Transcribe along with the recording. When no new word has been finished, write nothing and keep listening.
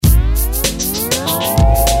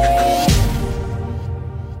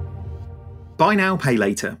Buy now, pay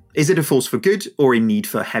later. Is it a force for good or in need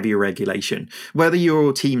for heavier regulation? Whether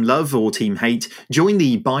you're team love or team hate, join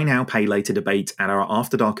the Buy now, pay later debate at our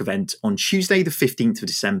After Dark event on Tuesday the 15th of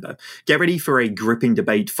December. Get ready for a gripping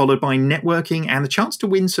debate followed by networking and the chance to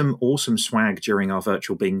win some awesome swag during our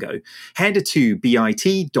virtual bingo. Head to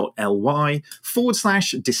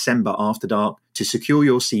bit.ly/December After Dark to secure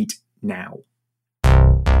your seat now.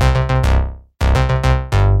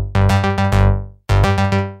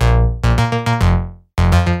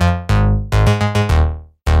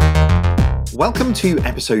 Welcome to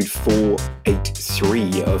episode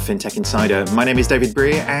 483 of FinTech Insider. My name is David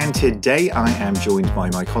Breer, and today I am joined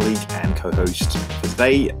by my colleague and co-host for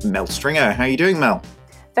today, Mel Stringer. How are you doing, Mel?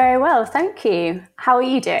 Very well, thank you. How are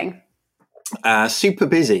you doing? Super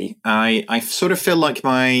busy. I sort of feel like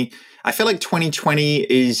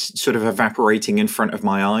 2020 is sort of evaporating in front of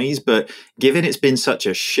my eyes, but given it's been such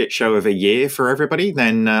a shit show of a year for everybody,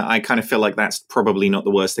 then I kind of feel like that's probably not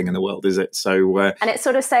the worst thing in the world, is it? So, and it's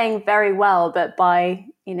sort of saying very well, but by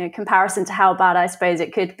comparison to how bad I suppose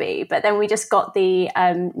it could be. But then we just got the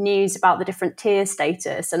news about the different tier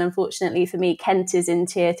status, and unfortunately for me, Kent is in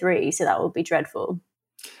tier 3, so that will be dreadful.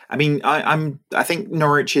 I mean, I think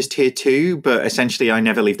Norwich is tier 2, but essentially I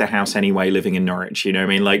never leave the house anyway living in Norwich, you know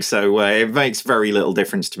what I mean? Like, so it makes very little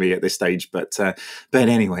difference to me at this stage. But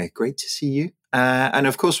anyway, great to see you. And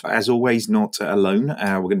of course, as always, not alone.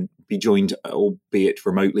 We're going to be joined, albeit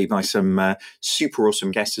remotely, by some super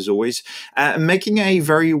awesome guests as always. Making a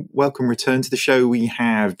very welcome return to the show, we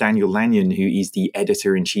have Daniel Lanyon, who is the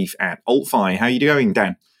editor-in-chief at AltFi. How are you doing,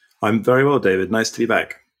 Dan? I'm very well, David. Nice to be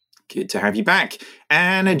back. Good to have you back.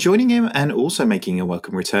 And joining him and also making a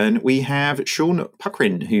welcome return, we have Sean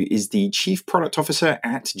Puckrin, who is the Chief Product Officer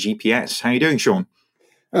at GPS. How are you doing, Sean?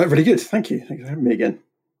 Really good. Thank you. Thanks for having me again.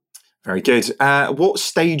 Very good. What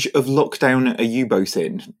stage of lockdown are you both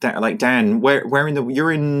in? Dan, where in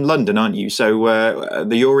you're in London, aren't you? So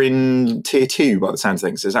you're in tier 2 by the sounds of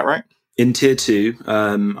things. Is that right? In tier 2,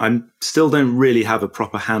 I still don't really have a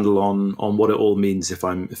proper handle on what it all means, if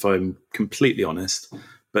I'm completely honest.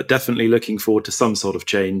 But definitely looking forward to some sort of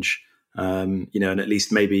change, and at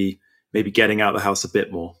least maybe getting out of the house a bit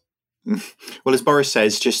more. Well, as Boris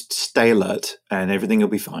says, just stay alert and everything will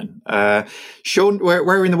be fine. Sean,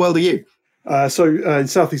 where in the world are you? So in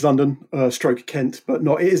South East London, stroke Kent, but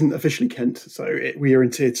it isn't officially Kent. So we are in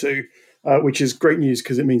tier 2, which is great news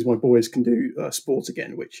because it means my boys can do sport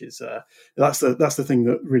again, which is that's the thing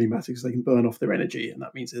that really matters. They can burn off their energy, and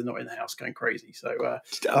that means they're not in the house going crazy. So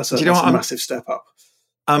that's a massive step up.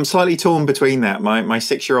 I'm slightly torn between that. My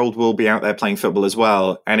 6-year-old will be out there playing football as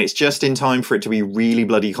well, and it's just in time for it to be really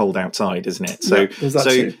bloody cold outside, isn't it? So,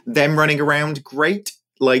 them running around, great.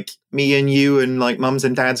 Like me and you and like mums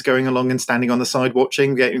and dads going along and standing on the side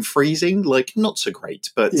watching, getting freezing, like not so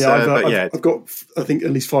great. But I've got I think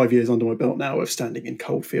at least 5 years under my belt now of standing in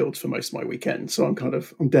cold fields for most of my weekends. So I'm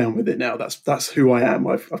down with it now. That's who I am.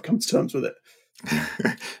 I've come to terms with it.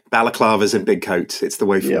 Balaclavas and big coats. It's the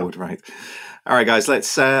way forward, right? All right, guys,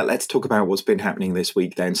 let's talk about what's been happening this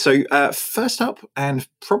week then. So first up, and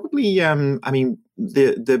probably,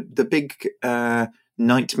 the big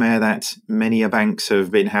nightmare that many banks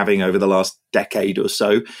have been having over the last decade or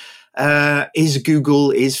so, is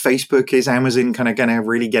Google, is Facebook, is Amazon kind of going to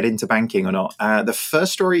really get into banking or not? The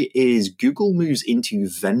first story is Google moves into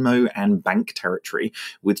Venmo and bank territory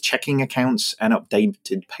with checking accounts and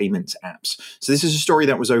updated payments apps. So this is a story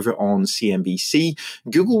that was over on CNBC.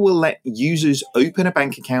 Google will let users open a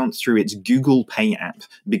bank account through its Google Pay app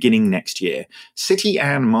beginning next year. Citi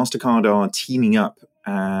and MasterCard are teaming up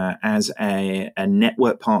as a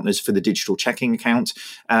network partners for the digital checking account,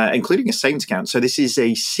 including a savings account. So this is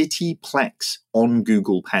a Citiplex on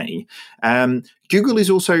Google Pay. Google is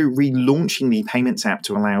also relaunching the payments app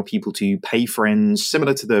to allow people to pay friends,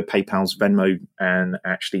 similar to the PayPal's Venmo and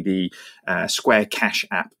actually the Square Cash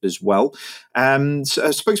app as well. So a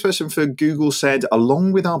spokesperson for Google said,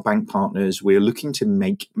 along with our bank partners, we're looking to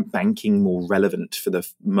make banking more relevant for the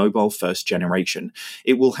mobile first generation.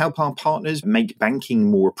 It will help our partners make banking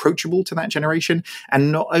more approachable to that generation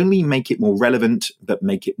and not only make it more relevant, but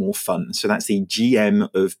make it more fun. So that's the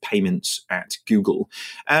GM of payments at Google.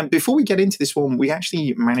 Before we get into this one, we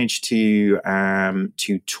actually managed to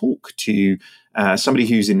talk to somebody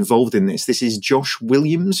who's involved in this. This is Josh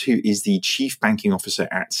Williams, who is the Chief Banking Officer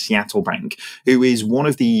at Seattle Bank, who is one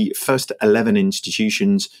of the first 11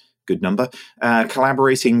 institutions, good number,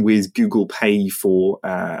 collaborating with Google Pay for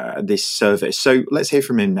this service. So let's hear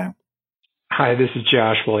from him now. Hi, this is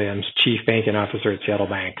Josh Williams, Chief Banking Officer at Seattle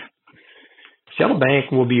Bank. Seattle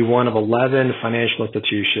Bank will be one of 11 financial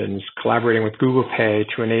institutions collaborating with Google Pay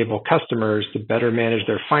to enable customers to better manage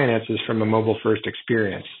their finances from a mobile-first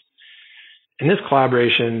experience. In this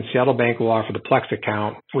collaboration, Seattle Bank will offer the Plex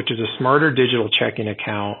account, which is a smarter digital checking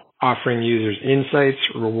account offering users insights,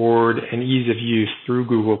 reward, and ease of use through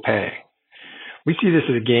Google Pay. We see this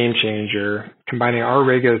as a game changer, combining our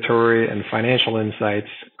regulatory and financial insights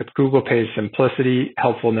with Google Pay's simplicity,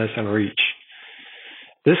 helpfulness, and reach.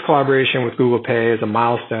 This collaboration with Google Pay is a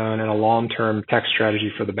milestone and a long-term tech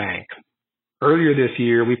strategy for the bank. Earlier this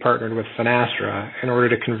year, we partnered with Finastra in order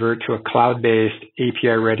to convert to a cloud-based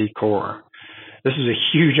API-ready core. This is a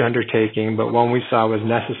huge undertaking, but one we saw was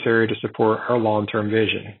necessary to support our long-term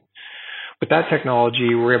vision. With that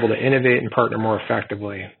technology, we're able to innovate and partner more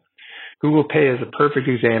effectively. Google Pay is a perfect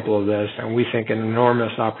example of this, and we think an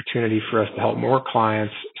enormous opportunity for us to help more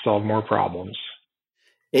clients solve more problems.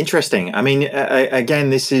 Interesting. I mean, again,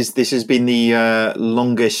 this has been the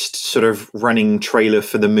longest sort of running trailer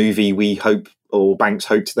for the movie we hope, or banks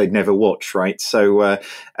hoped they'd never watch, right? So,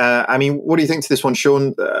 I mean, what do you think to this one,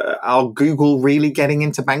 Sean? Are Google really getting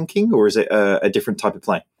into banking, or is it a different type of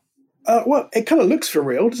play? Well, it kind of looks for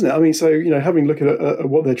real, doesn't it? I mean, so, having a look at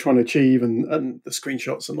what they're trying to achieve and the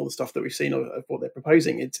screenshots and all the stuff that we've seen of what they're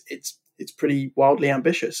proposing, it's pretty wildly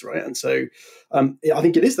ambitious, right? And so I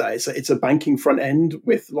think it is that. It's a banking front end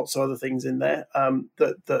with lots of other things in there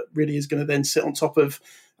that really is going to then sit on top of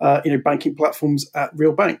banking platforms at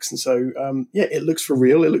real banks. And so, it looks for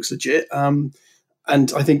real. It looks legit.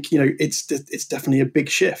 And I think, it's definitely a big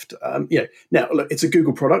shift. Now, look, it's a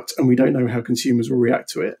Google product and we don't know how consumers will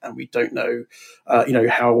react to it. And we don't know,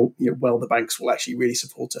 how well the banks will actually really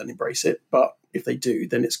support it and embrace it. But if they do,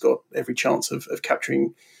 then it's got every chance of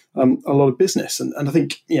capturing a lot of business. And I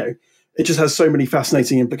think, it just has so many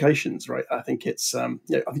fascinating implications, right? I think it's, I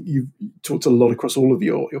think you've talked a lot across all of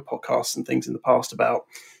your podcasts and things in the past about,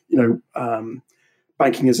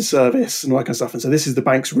 banking as a service and all that kind of stuff. And so this is the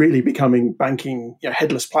banks really becoming banking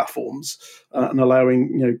headless platforms and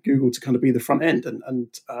allowing Google to kind of be the front end.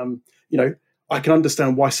 And I can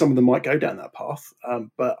understand why some of them might go down that path,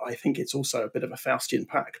 but I think it's also a bit of a Faustian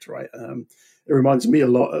pact, right? It reminds me a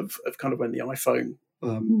lot of kind of when the iPhone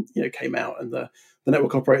came out and the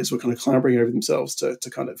network operators were kind of clambering over themselves to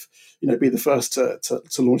kind of be the first to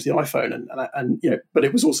launch the iPhone and but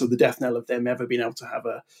it was also the death knell of them ever being able to have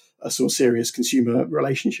a sort of serious consumer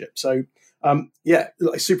relationship. So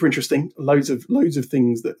super interesting. Loads of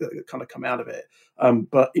things that kind of come out of it.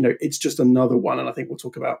 But it's just another one, and I think we'll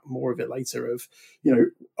talk about more of it later. Of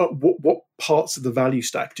what parts of the value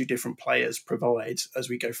stack do different players provide as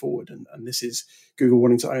we go forward, and this is Google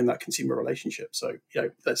wanting to own that consumer relationship. So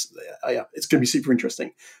it's going to be super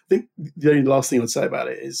interesting. I think the only last thing I'd say about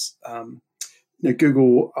it is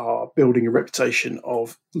Google are building a reputation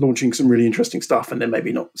of launching some really interesting stuff and then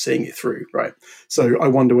maybe not seeing it through, right? So I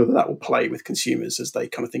wonder whether that will play with consumers as they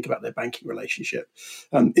kind of think about their banking relationship.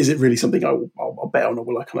 Is it really something I'll bet on, or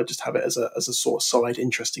will I kind of just have it as a sort of side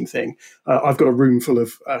interesting thing? I've got a room full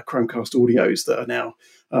of Chromecast audios that are now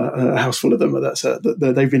a house full of them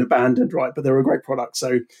that they've been abandoned, right? But they're a great product.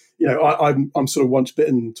 So I'm sort of once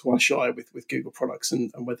bitten, twice shy with Google products,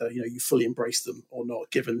 and whether you fully embrace them or not,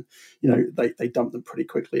 given they dump them pretty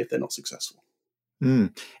quickly if they're not successful.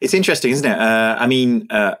 It's interesting, isn't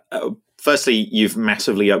it? Firstly, you've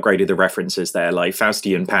massively upgraded the references there, like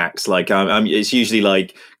Faustian packs. Like it's usually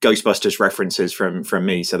like Ghostbusters references from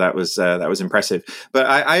me, so that was impressive. But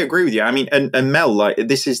I agree with you. I mean, and Mel, like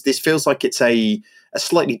this feels like it's a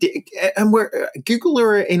slightly and Google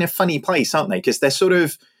are in a funny place, aren't they? Because they're sort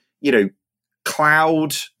of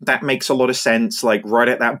cloud, that makes a lot of sense, like right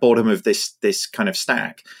at that bottom of this kind of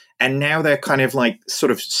stack. And now they're kind of like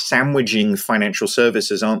sort of sandwiching financial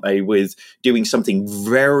services, aren't they, with doing something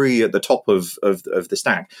very at the top of the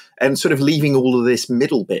stack and sort of leaving all of this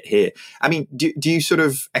middle bit here. I mean, do you sort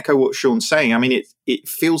of echo what Sean's saying? I mean, it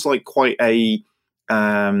feels like quite a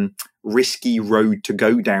risky road to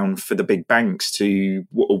go down for the big banks to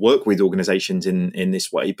work with organizations in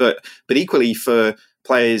this way. But equally for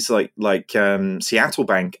players like Seattle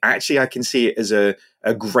Bank, actually, I can see it as a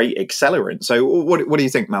great accelerant. So what do you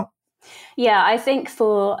think, Mel? Yeah, I think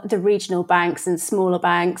for the regional banks and smaller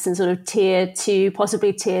banks and sort of tier 2,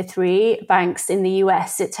 possibly tier 3 banks in the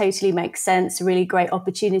US, it totally makes sense. A really great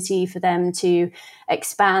opportunity for them to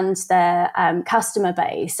expand their customer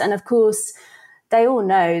base. And of course, they all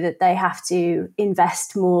know that they have to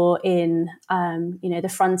invest more in,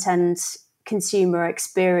 the front end consumer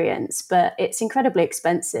experience, but it's incredibly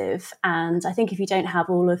expensive. And I think if you don't have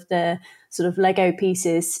all of the sort of Lego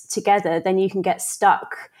pieces together, then you can get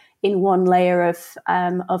stuck in one layer of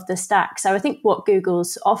the stack. So I think what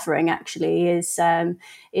Google's offering actually is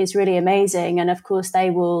really amazing. And of course,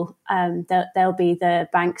 they will they'll be the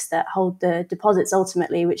banks that hold the deposits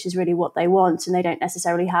ultimately, which is really what they want. And they don't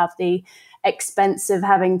necessarily have the expense of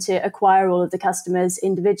having to acquire all of the customers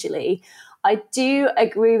individually. I do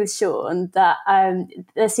agree with Sean that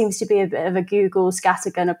there seems to be a bit of a Google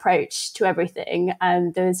scattergun approach to everything.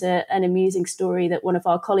 There was an amusing story that one of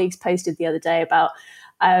our colleagues posted the other day about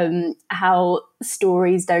how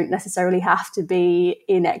stories don't necessarily have to be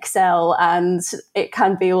in Excel, and it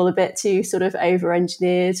can be all a bit too sort of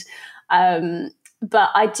over-engineered. But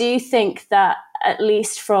I do think that, at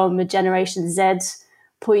least from a Generation Z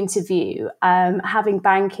point of view, having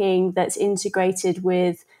banking that's integrated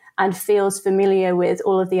with and feels familiar with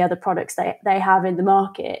all of the other products they have in the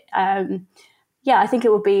market, I think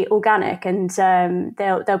it will be organic, and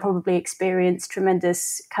they'll probably experience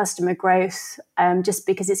tremendous customer growth just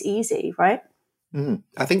because it's easy, right?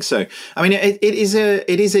 I think so. I mean, it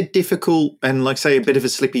is a difficult and, like I say, a bit of a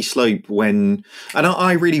slippery slope and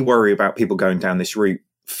I really worry about people going down this route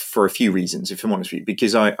for a few reasons, if I'm honest with you,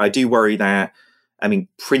 because I do worry that, I mean,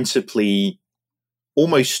 principally,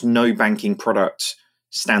 almost no banking product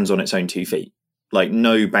stands on its own 2 feet. Like,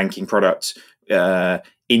 no banking product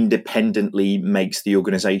independently makes the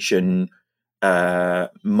organization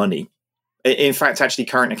money. In fact, actually,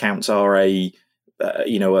 current accounts are a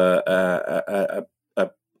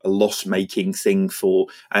loss-making thing for.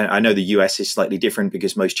 I know the US is slightly different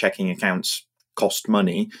because most checking accounts cost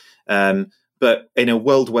money, but in a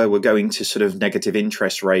world where we're going to sort of negative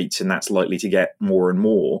interest rates, and that's likely to get more and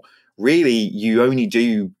more. Really, you only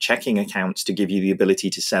do checking accounts to give you the ability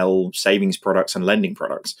to sell savings products and lending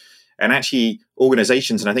products. And actually,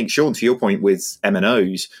 organizations, and I think, Sean, to your point with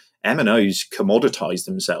M&Os commoditize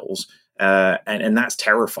themselves, and that's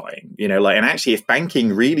terrifying. And actually, if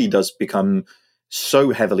banking really does become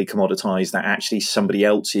so heavily commoditized that actually somebody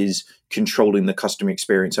else is controlling the customer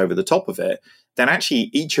experience over the top of it, then actually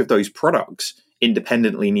each of those products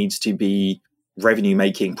independently needs to be revenue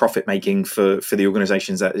making, profit making for the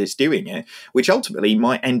organizations that it's doing it, which ultimately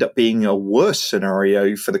might end up being a worse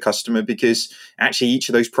scenario for the customer, because actually each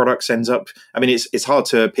of those products ends up, I mean, it's hard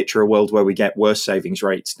to picture a world where we get worse savings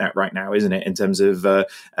rates right now, isn't it, in terms of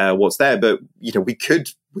what's there? But we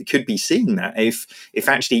could be seeing that if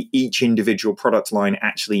actually each individual product line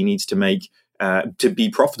actually needs to make to be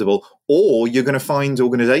profitable, or you're going to find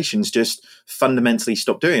organizations just fundamentally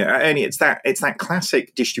stop doing it. And it's that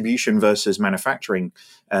classic distribution versus manufacturing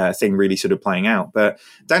thing really sort of playing out. But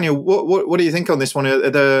Daniel, what do you think on this one?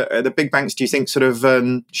 Are the big banks, do you think, sort of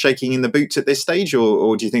shaking in the boots at this stage,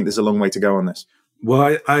 or do you think there's a long way to go on this?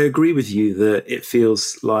 Well, I agree with you that it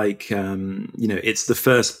feels like it's the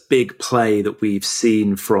first big play that we've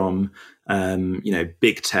seen from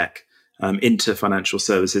big tech into financial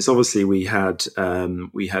services. Obviously, we had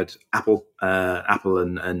Apple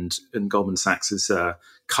and Goldman Sachs's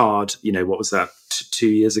card. What was that? 2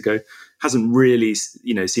 years ago, hasn't really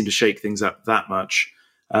seemed to shake things up that much.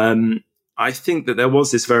 I think that there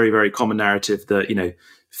was this very, very common narrative that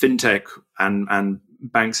fintech and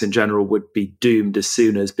banks in general would be doomed as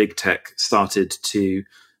soon as big tech started to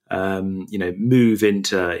move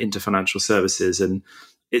into financial services, and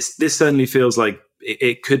this certainly feels like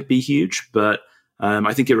it could be huge, but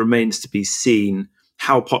I think it remains to be seen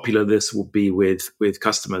how popular this will be with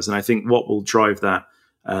customers. And I think what will drive that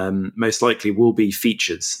most likely will be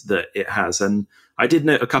features that it has. And I did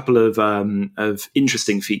note a couple of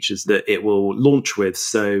interesting features that it will launch with.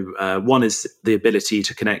 So one is the ability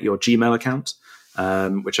to connect your Gmail account,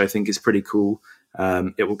 which I think is pretty cool.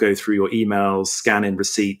 It will go through your emails, scan in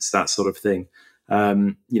receipts, that sort of thing.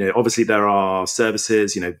 Obviously there are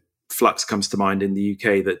services, Flux comes to mind in the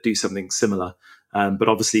UK that do something similar. But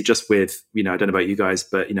obviously just with, I don't know about you guys,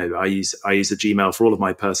 but, I use a Gmail for all of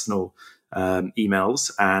my personal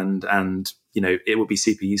emails, and it would be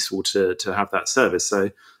super useful to have that service.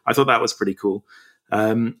 So I thought that was pretty cool.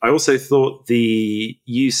 I also thought the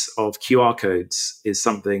use of QR codes is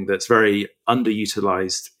something that's very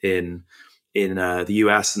underutilized in the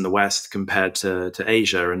US and the West compared to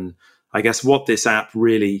Asia. And I guess what this app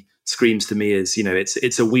really screams to me is,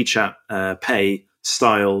 it's a WeChat Pay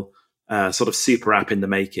style sort of super app in the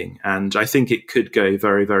making. And I think it could go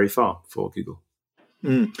very, very far for Google.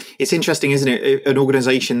 It's interesting, isn't it? An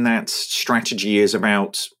organization that's strategy is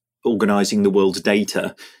about organizing the world's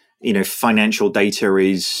data. Financial data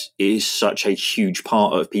is such a huge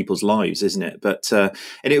part of people's lives, isn't it? But and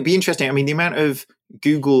it would be interesting. I mean, the amount of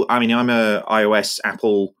Google. I mean, I'm a iOS,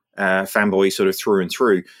 Apple fanboy sort of through and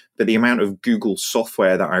through. But the amount of Google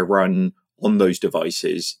software that I run on those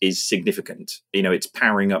devices is significant. It's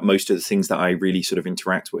powering up most of the things that I really sort of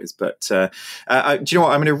interact with. But do you know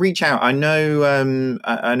what? I'm going to reach out. I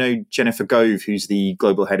know Jennifer Gove, who's the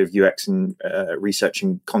global head of UX and research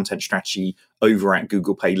and content strategy over at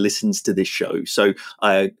Google Play, listens to this show. So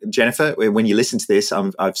Jennifer, when you listen to this,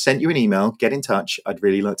 I've sent you an email. Get in touch. I'd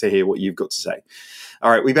really like to hear what you've got to say. All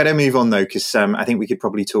right, we better move on though, because I think we could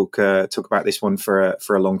probably talk about this one for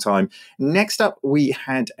a long time. Next up, we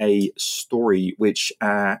had a story which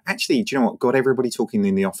actually, do you know what, got everybody talking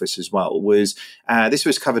in the office as well. This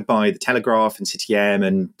was covered by the Telegraph and CTM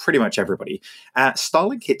and pretty much everybody.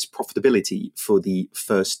 Starlink hits profitability for the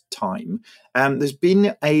first time. There's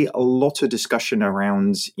been a lot of discussion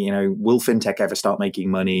around, will fintech ever start making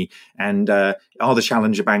money, and are the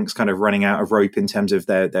challenger banks kind of running out of rope in terms of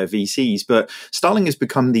their VCs? But Starlink has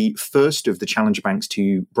become the first of the challenger banks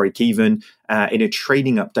to break even. In a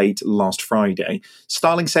trading update last Friday,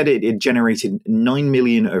 Starlink said it had generated $9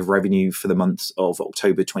 million of revenue for the month of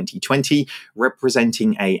October 2020,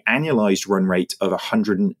 representing an annualized run rate of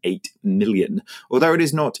 $108 million. Although it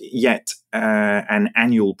is not yet an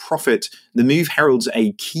annual profit, the move heralds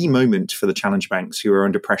a key moment for the challenger banks, who are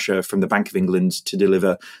under pressure from the Bank of England to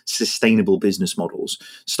deliver sustainable business models.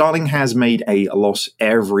 Starlink has made a loss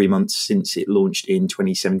every month since it launched in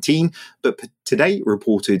 2017, but today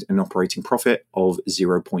reported an operating profit of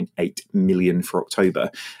 0.8 million for October.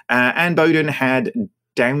 Anne Boden had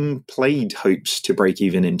downplayed hopes to break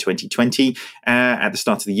even in 2020 at the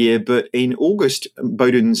start of the year, but in August,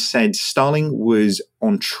 Boden said Starlink was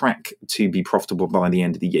on track to be profitable by the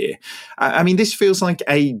end of the year. I mean, this feels like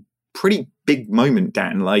a pretty big moment,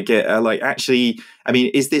 Dan. Actually, I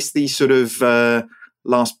mean, is this the sort of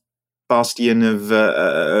last bastion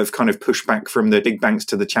of kind of pushback from the big banks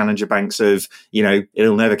to the challenger banks of,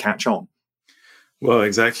 it'll never catch on? Well,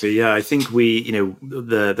 exactly. Yeah, I think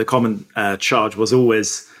the common charge was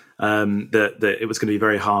always that it was going to be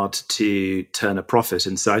very hard to turn a profit.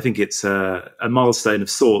 And so I think it's a milestone of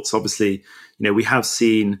sorts. Obviously, we have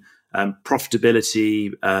seen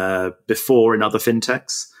profitability before in other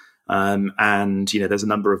fintechs. And, there's a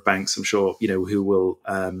number of banks, I'm sure, who will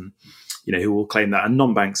claim that, and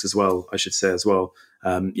non-banks as well, I should say as well,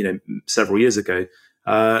 several years ago.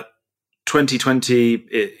 2020,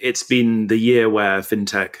 it's been the year where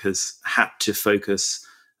fintech has had to focus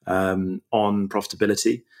on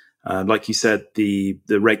profitability. Like you said, the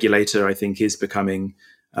regulator, I think, is becoming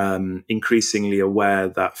increasingly aware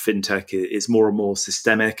that fintech is more and more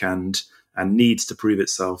systemic and needs to prove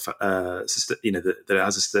itself, that it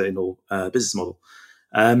has a sustainable business model.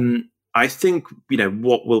 I think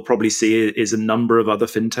what we'll probably see is a number of other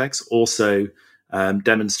fintechs also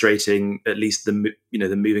demonstrating at least the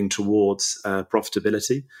moving towards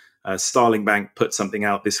profitability. Starling Bank put something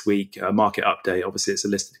out this week, a market update. Obviously, it's a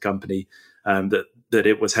listed company that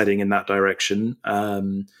it was heading in that direction.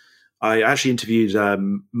 I actually interviewed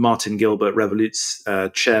Martin Gilbert, Revolut's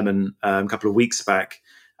chairman, a couple of weeks back,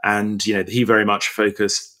 and he very much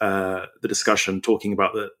focused the discussion talking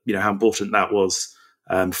about how important that was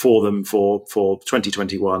for them for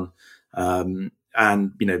 2021.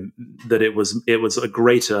 And that it was a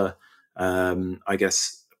greater, I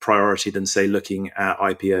guess, priority than say looking at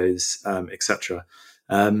IPOs, etc.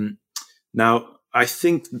 Now, I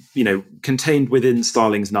think contained within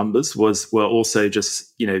Starling's numbers were also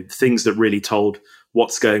just things that really told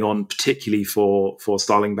what's going on, particularly for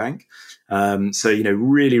Starling Bank. So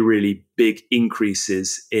really, really big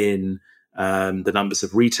increases in the numbers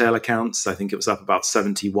of retail accounts. I think it was up about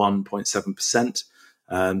 71.7%.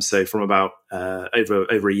 So from about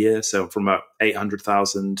over a year, so from about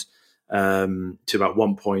 800,000 to about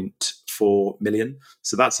 1.4 million.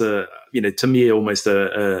 So that's to me almost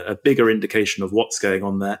a bigger indication of what's going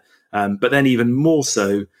on there. But then even more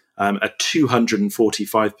so, a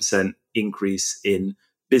 245% increase in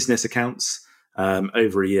business accounts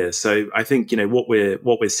over a year. So I think what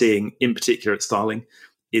we're seeing in particular at Starling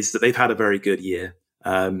is that they've had a very good year.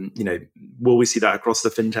 Will we see that across the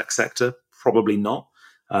fintech sector? Probably not.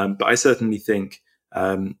 But I certainly think,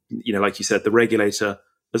 like you said, the regulator,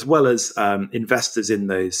 as well as investors in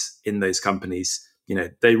those companies,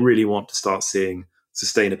 they really want to start seeing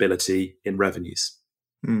sustainability in revenues.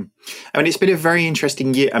 I mean, it's been a very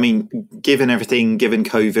interesting year. I mean, given everything, given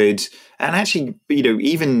COVID, and actually,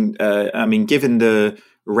 even, given the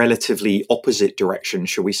relatively opposite direction,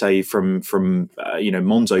 shall we say, from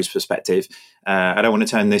Monzo's perspective. I don't want to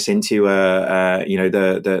turn this into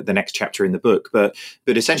the next chapter in the book, but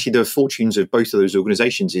essentially the fortunes of both of those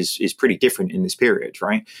organizations is pretty different in this period,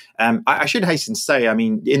 right? I should hasten to say, I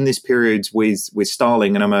mean, in this period with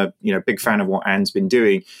Starling, and I'm a big fan of what Anne's been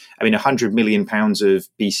doing. I mean, £100 million of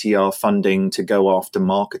BCR funding to go after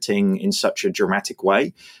marketing in such a dramatic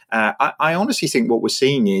way. I honestly think what we're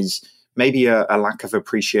seeing is maybe a lack of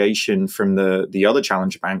appreciation from the other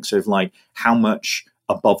challenger banks of like how much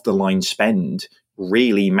above the line spend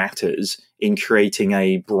really matters in creating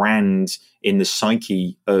a brand in the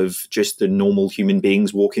psyche of just the normal human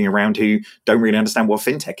beings walking around who don't really understand what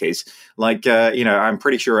fintech is. Like, I'm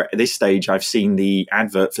pretty sure at this stage I've seen the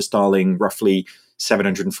advert for Starling roughly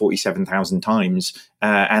 747,000 times.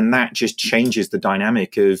 And that just changes the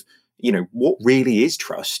dynamic of, what really is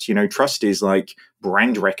trust? Trust is like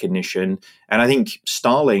brand recognition. And I think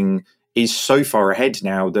Starling is so far ahead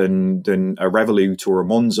now than a Revolut or a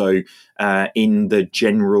Monzo in the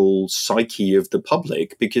general psyche of the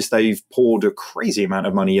public, because they've poured a crazy amount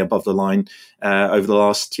of money above the line over the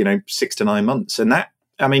last 6 to 9 months. And that,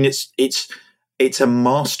 I mean, it's a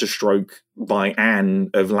masterstroke by Anne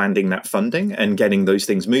of landing that funding and getting those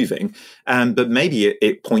things moving. But maybe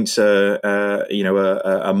it points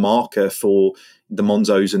a marker for the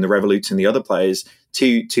Monzos and the Revoluts and the other players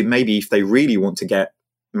to maybe, if they really want to get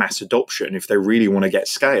mass adoption, if they really want to get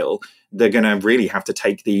scale, they're going to really have to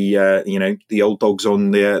take the old dogs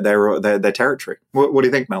on their territory. What do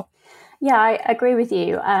you think, Mel? Yeah, I agree with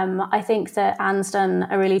you. I think that Anne's done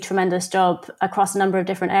a really tremendous job across a number of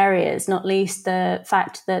different areas, not least the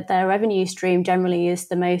fact that their revenue stream generally is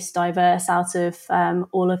the most diverse out of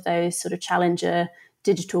all of those sort of challenger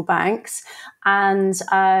digital banks. And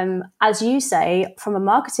as you say, from a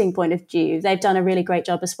marketing point of view, they've done a really great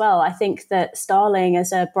job as well. I think that Starling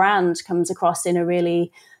as a brand comes across in a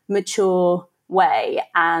really mature way.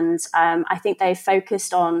 And I think they've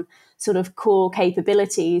focused on sort of core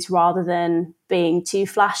capabilities rather than being too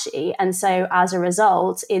flashy. And so as a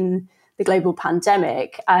result, in the global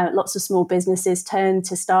pandemic, lots of small businesses turned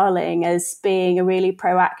to Starling as being a really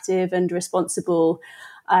proactive and responsible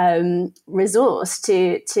resource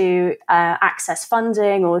to access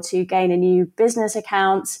funding or to gain a new business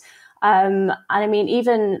account. And I mean,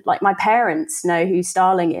 even like my parents know who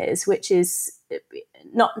Starling is, which is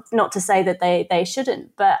not to say that they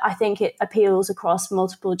shouldn't, but I think it appeals across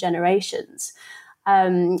multiple generations.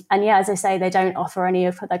 And yeah, as I say, they don't offer any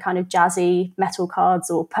of the kind of jazzy metal cards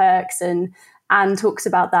or perks, and Anne talks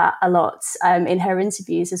about that a lot in her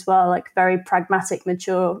interviews as well, like very pragmatic,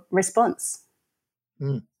 mature response.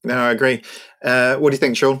 No, I agree. What do you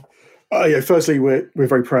think, Sean? Firstly, we're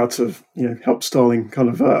very proud to help Starling kind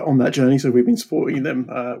of on that journey. So we've been supporting them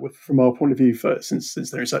from our point of view since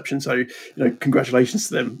their inception. So congratulations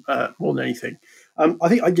to them more than anything. I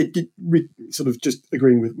think I get sort of just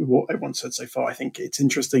agreeing with what everyone said so far. I think it's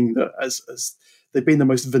interesting that as they've been the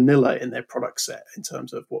most vanilla in their product set in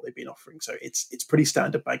terms of what they've been offering. So it's pretty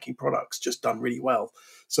standard banking products, just done really well.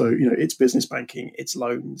 So it's business banking, it's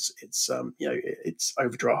loans, it's it's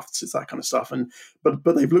overdrafts, it's that kind of stuff. And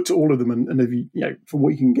but they've looked at all of them, and from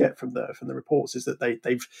what you can get from the reports is that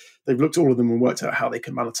they've looked at all of them and worked out how they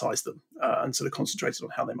can monetize them and sort of concentrated on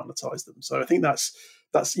how they monetize them. So I think that's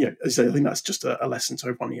as I say, I think that's just a lesson to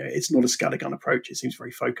everyone. It's not a scattergun approach. It seems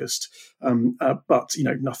very focused, but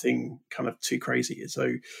nothing kind of too crazy.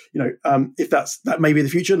 So if that may be the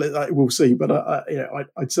future, we'll see. But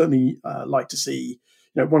I'd certainly like to see.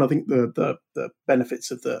 One, I think the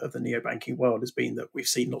benefits of the neobanking world has been that we've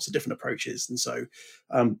seen lots of different approaches, and so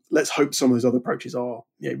let's hope some of those other approaches are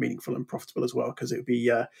meaningful and profitable as well. Because it would be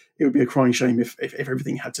a crying shame if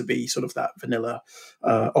everything had to be sort of that vanilla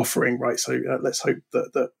offering, right? So let's hope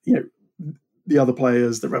that the other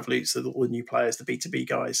players, the Revoluts, all the new players, the B2B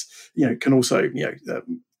guys, can also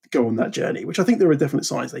go on that journey, which I think there are definite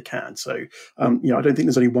signs they can. So, I don't think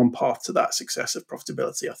there's only one path to that success of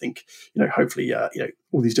profitability. I think, hopefully,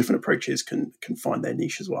 all these different approaches can find their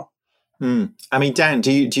niche as well. I mean, Dan,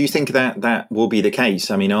 do you think that will be the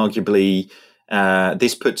case? I mean, arguably,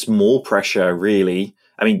 this puts more pressure, really.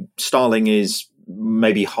 I mean, Starling is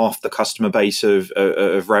maybe half the customer base of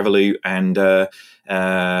Revolut, and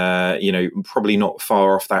probably not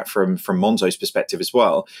far off that from Monzo's perspective as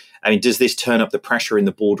well. I mean, does this turn up the pressure in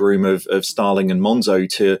the boardroom of Starling and Monzo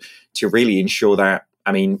to really ensure that?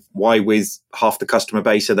 I mean, why with half the customer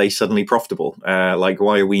base are they suddenly profitable?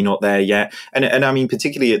 Why are we not there yet? And I mean,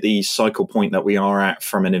 particularly at the cycle point that we are at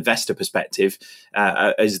from an investor perspective,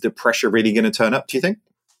 is the pressure really going to turn up, do you think?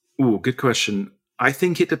 Oh, good question. I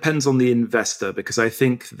think it depends on the investor, because I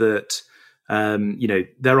think that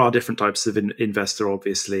there are different types of investor,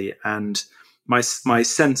 obviously, and my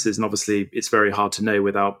sense is, and obviously it's very hard to know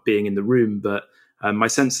without being in the room, but my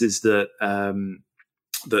sense is that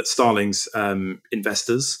that Starling's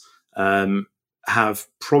investors have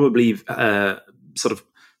probably sort of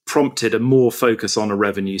prompted a more focus on a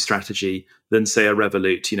revenue strategy than, say, a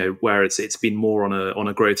Revolut, where it's been more on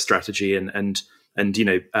a growth strategy and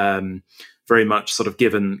very much sort of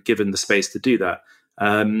given the space to do that.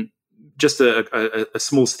 Just a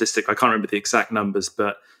small statistic, I can't remember the exact numbers,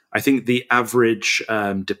 but I think the average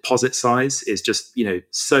deposit size is just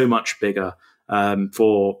so much bigger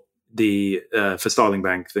for Starling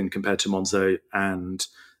Bank than compared to Monzo and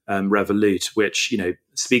Revolut, which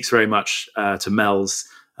speaks very much to Mel's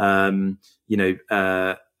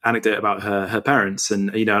anecdote about her parents,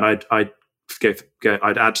 and I'd add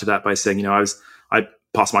to that by saying I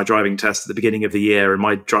passed my driving test at the beginning of the year, and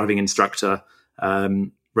my driving instructor,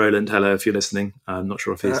 Roland, hello if you're listening, I'm not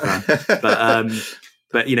sure if he's a fan, but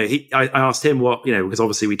I asked him what because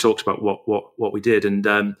obviously we talked about what we did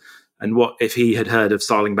and what if he had heard of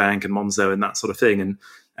Starling Bank and Monzo and that sort of thing,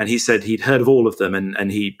 and he said he'd heard of all of them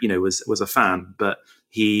and he was a fan, but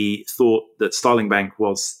he thought that Starling Bank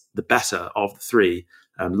was the better of the three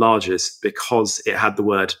largest because it had the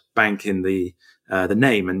word bank in the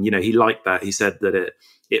name, and he liked that. He said that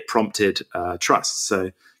it prompted trust.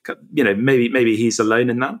 So maybe he's alone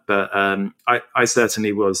in that, but I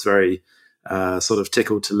certainly was very sort of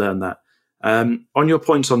tickled to learn that. On your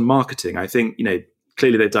point on marketing, I think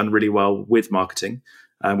clearly they've done really well with marketing,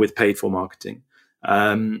 with paid for marketing.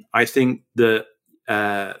 I think that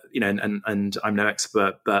and I'm no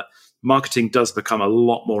expert, but marketing does become a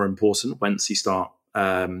lot more important once you start,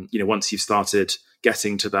 once you've started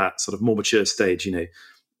getting to that sort of more mature stage.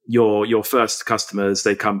 Your first customers,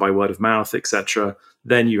 they come by word of mouth, etc.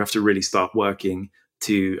 Then you have to really start working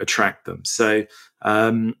to attract them. So,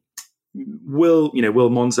 will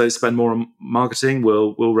Monzo spend more on marketing?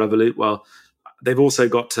 Will Revolut? Well, they've also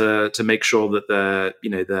got to make sure that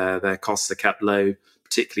their costs are kept low,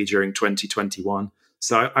 particularly during 2021.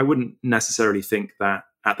 So I wouldn't necessarily think that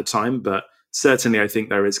at the time, but certainly I think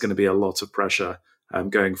there is going to be a lot of pressure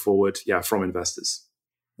going forward, from investors.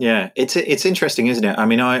 Yeah, it's interesting, isn't it? I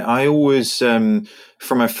mean, I always, from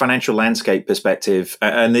a financial landscape perspective,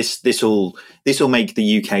 and this will make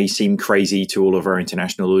the UK seem crazy to all of our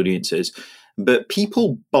international audiences, but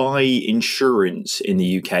people buy insurance in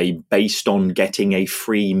the UK based on getting a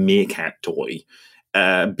free meerkat toy.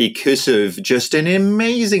 Because of just an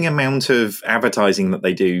amazing amount of advertising that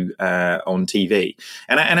they do on TV.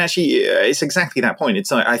 And actually, it's exactly that point. It's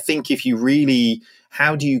like, I think if you really,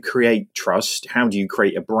 how do you create trust? How do you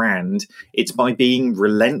create a brand? It's by being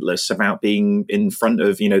relentless about being in front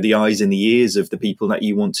of, the eyes and the ears of the people that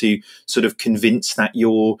you want to sort of convince that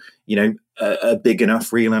you're, a big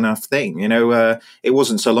enough, real enough thing. It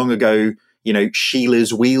wasn't so long ago,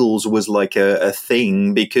 Sheila's Wheels was like a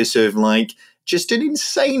thing because of like, just an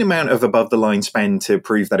insane amount of above the line spend to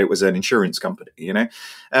prove that it was an insurance company,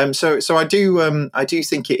 So I do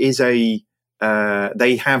think it is they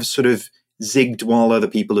have sort of zigged while other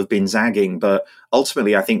people have been zagging, but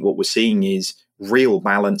ultimately I think what we're seeing is real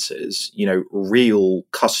balances, real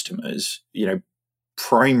customers,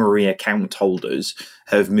 primary account holders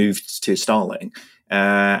have moved to Starling.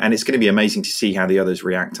 And it's going to be amazing to see how the others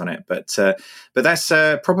react on it. But that's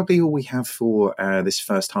probably all we have for this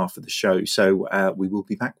first half of the show. So we will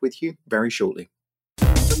be back with you very shortly.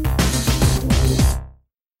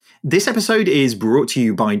 This episode is brought to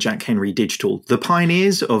you by Jack Henry Digital, the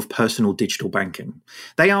pioneers of personal digital banking.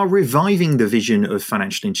 They are reviving the vision of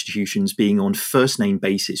financial institutions being on first-name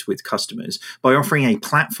basis with customers by offering a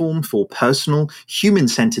platform for personal,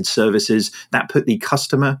 human-centered services that put the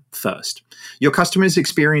customer first. Your customers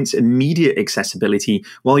experience immediate accessibility,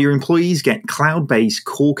 while your employees get cloud-based,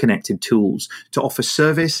 core-connected tools to offer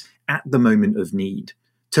service at the moment of need.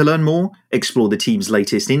 To learn more, explore the team's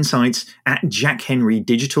latest insights at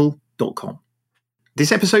jackhenrydigital.com.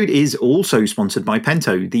 This episode is also sponsored by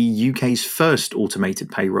Pento, the UK's first automated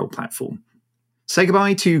payroll platform. Say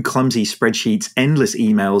goodbye to clumsy spreadsheets, endless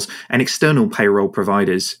emails, and external payroll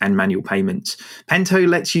providers and manual payments. Pento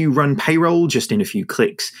lets you run payroll just in a few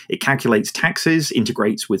clicks. It calculates taxes,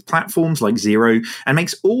 integrates with platforms like Xero, and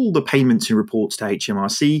makes all the payments and reports to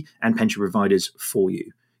HMRC and pension providers for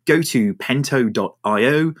you. Go to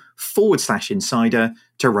pento.io/insider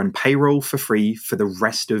to run payroll for free for the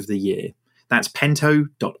rest of the year. That's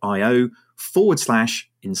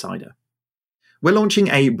pento.io/insider. We're launching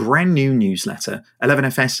a brand new newsletter,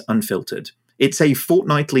 11FS Unfiltered. It's a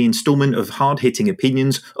fortnightly installment of hard-hitting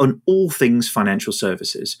opinions on all things financial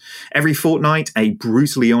services. Every fortnight, a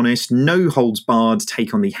brutally honest, no-holds-barred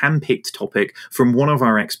take on the hand-picked topic from one of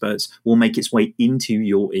our experts will make its way into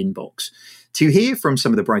your inbox. To hear from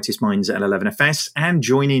some of the brightest minds at 11FS and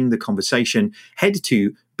join in the conversation, head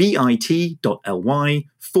to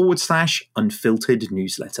bit.ly/unfiltered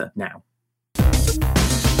newsletter now.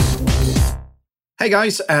 Hey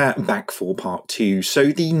guys, back for part 2.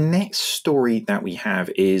 So the next story that we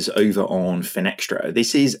have is over on Finextra.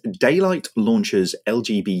 This is Daylight launches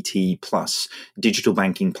LGBT plus digital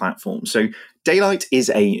banking platform. So Daylight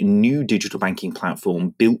is a new digital banking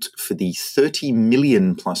platform built for the 30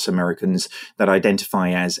 million plus Americans that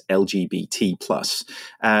identify as LGBT plus.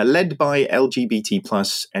 Led by LGBT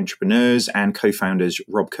plus entrepreneurs and co-founders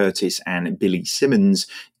Rob Curtis and Billy Simmons,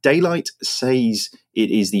 Daylight says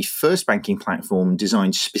it is the first banking platform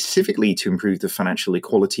designed specifically to improve the financial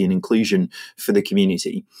equality and inclusion for the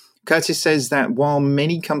community. Curtis says that while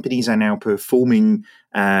many companies are now performing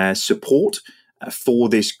support for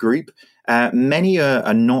this group, many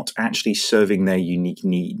are not actually serving their unique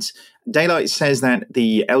needs. Daylight says that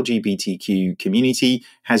the LGBTQ community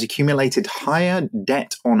has accumulated higher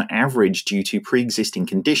debt on average due to pre-existing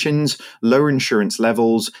conditions, lower insurance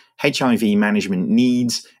levels, HIV management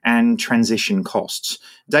needs, and transition costs.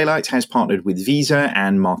 Daylight has partnered with Visa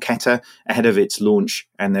and Marqeta ahead of its launch,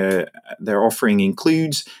 and their offering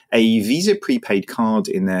includes a Visa prepaid card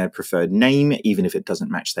in their preferred name, even if it doesn't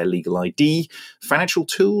match their legal ID, financial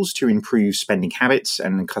tools to improve spending habits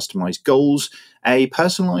and customize goals, a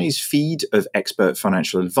personalized feed of expert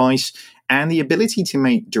financial advice, and the ability to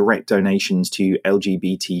make direct donations to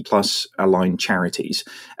LGBT plus aligned charities.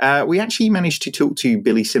 We actually managed to talk to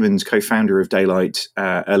Billy Simmons, co-founder of Daylight,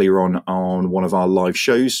 earlier on one of our live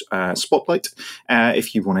shows, Spotlight.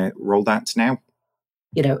 If you want to roll that now.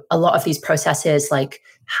 You know, a lot of these processes, like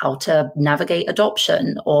how to navigate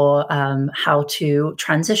adoption or how to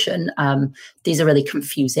transition, these are really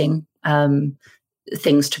confusing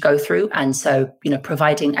things to go through. And so, you know,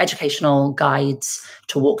 providing educational guides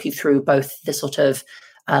to walk you through both the sort of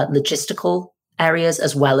logistical areas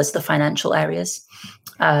as well as the financial areas,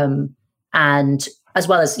 and as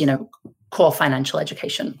well as, you know, core financial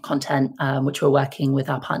education content, which we're working with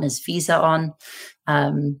our partners Visa on.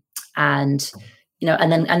 And, you know,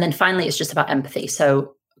 and then finally, it's just about empathy.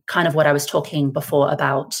 So kind of what I was talking before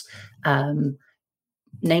about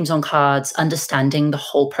names on cards, understanding the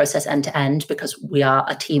whole process end to end, because we are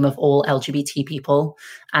a team of all LGBT people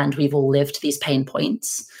and we've all lived these pain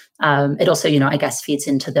points. It also, you know, I guess feeds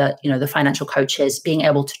into the, you know, the financial coaches being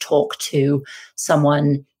able to talk to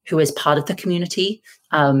someone who is part of the community.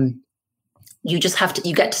 You just have to,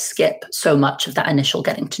 you get to skip so much of that initial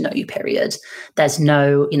getting to know you period. There's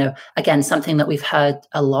no, you know, again, something that we've heard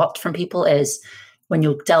a lot from people is when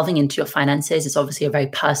you're delving into your finances, it's obviously a very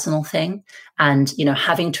personal thing. And, you know,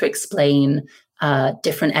 having to explain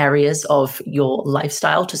different areas of your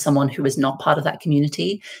lifestyle to someone who is not part of that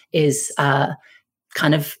community is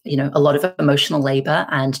kind of, you know, a lot of emotional labor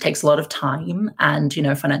and takes a lot of time. And, you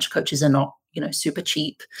know, financial coaches are not, you know, super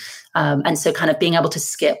cheap. And so kind of being able to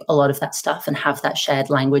skip a lot of that stuff and have that shared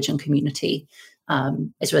language and community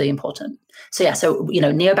is really important. So, yeah, so, you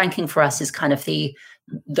know, neobanking for us is kind of the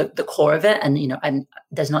core of it. And, you know,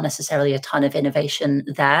 there's not necessarily a ton of innovation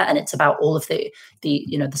there. And it's about all of the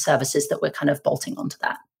you know, the services that we're kind of bolting onto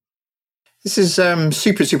that. This is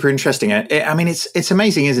super, super interesting. I mean, it's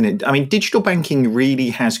amazing, isn't it? I mean, digital banking really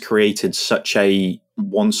has created such a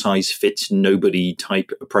one-size-fits-nobody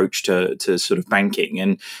type approach to sort of banking.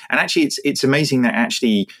 And actually, it's amazing that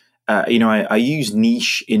actually, you know, I use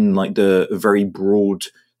niche in like the very broad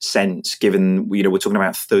sense, given, you know, we're talking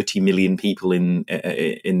about 30 million people in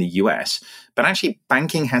the US, but actually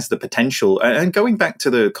banking has the potential. And going back to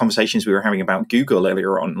the conversations we were having about Google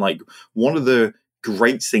earlier on, like one of the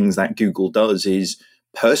great things that Google does is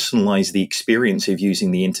personalize the experience of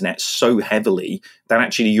using the internet so heavily that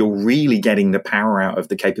actually you're really getting the power out of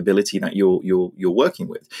the capability that you're working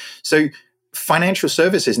with. So financial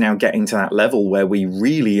services now getting to that level where we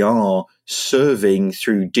really are serving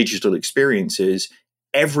through digital experiences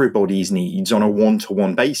everybody's needs on a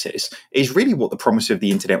one-to-one basis is really what the promise of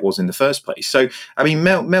the internet was in the first place. So, I mean,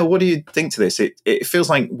 Mel, what do you think to this? It feels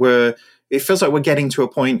like we're getting to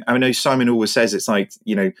a point. I know Simon always says it's like,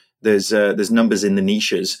 you know, there's numbers in the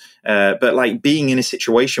niches, but like being in a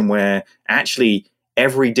situation where actually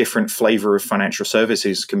every different flavor of financial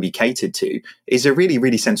services can be catered to is a really,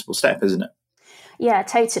 really sensible step, isn't it? Yeah,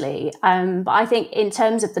 totally. But I think in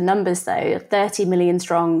terms of the numbers, though, 30 million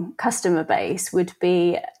strong customer base would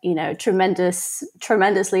be,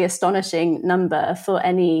 tremendously astonishing number for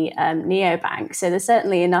any neobank. So there's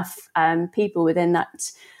certainly enough people within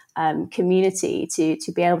that community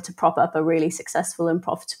to be able to prop up a really successful and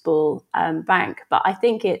profitable bank. But I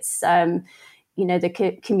think it's the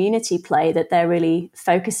community play that they're really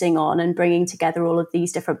focusing on and bringing together all of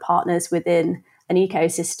these different partners within an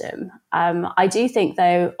ecosystem. I do think,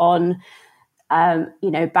 though, on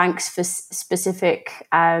banks for specific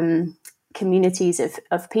communities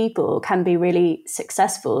of people can be really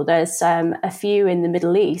successful. There's a few in the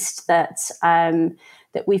Middle East that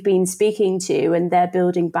we've been speaking to, and they're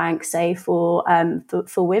building banks, say, for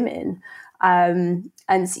women.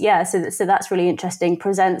 So that's really interesting.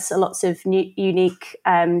 Presents lots of unique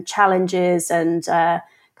challenges and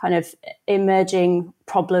kind of emerging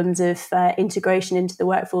problems of integration into the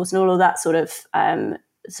workforce and all of that sort of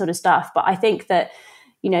stuff. But I think that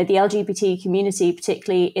the LGBT community,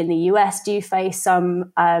 particularly in the US, do face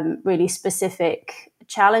some really specific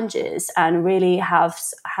challenges and really have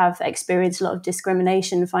experienced a lot of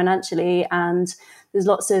discrimination financially, and there's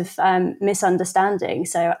lots of misunderstanding.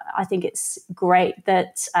 So I think it's great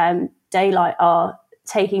that Daylight are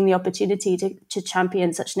taking the opportunity to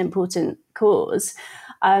champion such an important cause.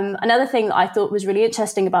 Another thing that I thought was really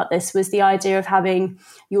interesting about this was the idea of having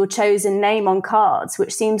your chosen name on cards,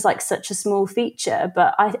 which seems like such a small feature,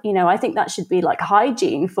 but I think that should be like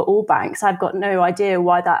hygiene for all banks. I've got no idea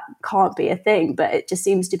why that can't be a thing, but it just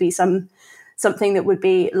seems to be something that would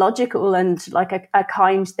be logical and like a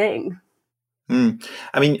kind thing.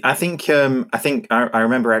 I mean, I think I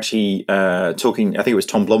remember actually talking. I think it was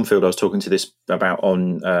Tom Blomfield I was talking to this about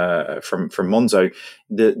on from Monzo.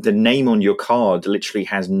 The name on your card literally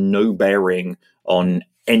has no bearing on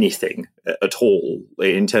anything at all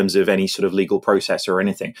in terms of any sort of legal process or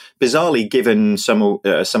anything. Bizarrely, given some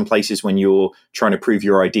places when you're trying to prove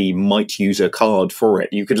your ID might use a card for it,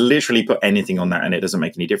 you could literally put anything on that and it doesn't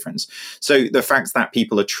make any difference. So the fact that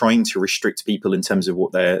people are trying to restrict people in terms of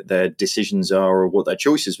what their decisions are or what their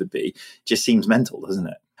choices would be just seems mental, doesn't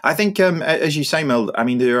it? I think, as you say, Mel, I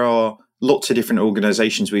mean, there are lots of different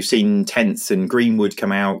organizations. We've seen Tenth and Greenwood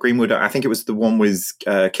come out. Greenwood, I think it was the one with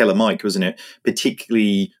Killer Mike, wasn't it?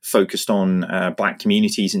 Particularly focused on Black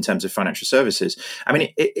communities in terms of financial services. I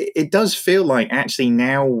mean, it does feel like actually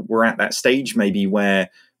now we're at that stage maybe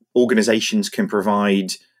where organizations can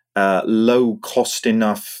provide low cost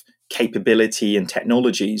enough capability and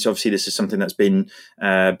technologies. Obviously, this is something that's been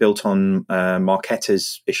built on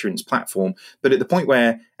Marqeta's issuance platform, but at the point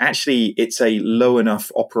where actually it's a low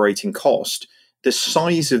enough operating cost, the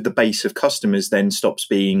size of the base of customers then stops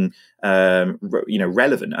being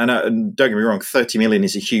relevant. And don't get me wrong, 30 million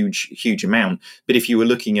is a huge amount. But if you were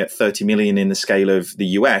looking at 30 million in the scale of the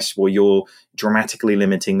US, well, you're dramatically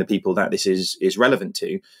limiting the people that this is relevant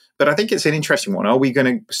to. But I think it's an interesting one. Are we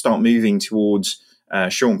going to start moving towards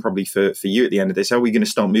Sean, probably for you at the end of this, are we going to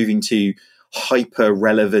start moving to hyper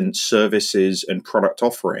relevant services and product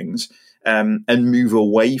offerings and move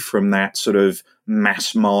away from that sort of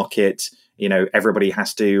mass market? Everybody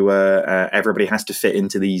has to fit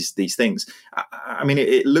into these things. I mean,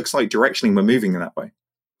 it looks like directionally we're moving in that way.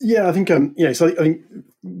 Yeah, I think So I think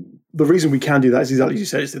the reason we can do that is exactly as you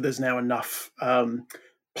said, is that there's now enough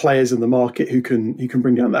players in the market who can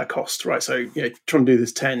bring down that cost, right? So trying to do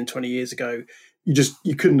this 10, 20 years ago,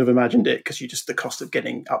 you couldn't have imagined it, because the cost of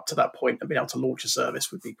getting up to that point and being able to launch a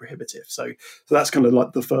service would be prohibitive. So that's kind of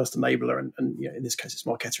like the first enabler, and in this case it's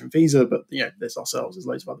Marqeta and Visa, but there's ourselves, there's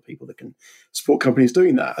loads of other people that can support companies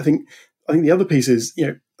doing that. I think the other piece is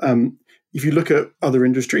if you look at other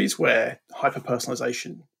industries where hyper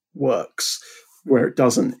personalization works, where it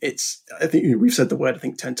doesn't, I think we've said the word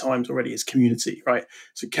 10 times already, is community, right?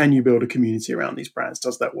 So can you build a community around these brands?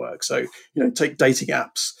 Does that work? So take dating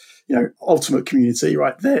apps. Ultimate community,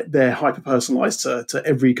 right? They're hyper personalized to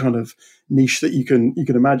every kind of niche that you can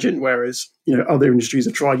imagine. Whereas other industries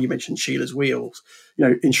have tried. You mentioned Sheila's Wheels.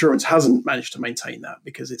 Insurance hasn't managed to maintain that,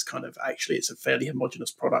 because it's kind of it's a fairly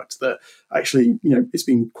homogenous product that actually it's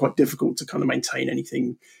been quite difficult to kind of maintain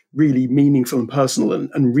anything really meaningful and personal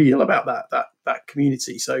and real about that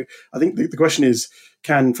community. So I think the question is,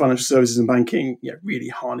 can financial services and banking really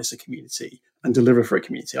harness a community and deliver for a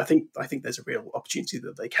community? I think there's a real opportunity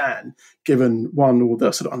that they can, given one, all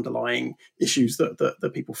the sort of underlying issues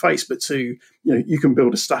that people face, but two, you can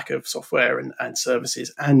build a stack of software and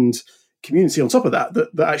services and community on top of that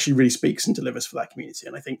actually really speaks and delivers for that community.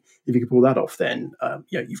 And I think if you can pull that off, then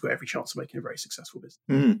you've got every chance of making a very successful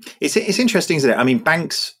business. It's interesting, isn't it? I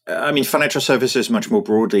mean, financial services much more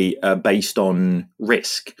broadly are based on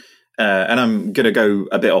risk. and I'm going to go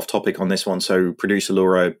a bit off topic on this one, so producer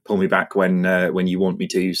Laura, pull me back when you want me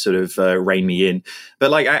to sort of rein me in.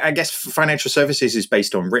 But like, I guess financial services is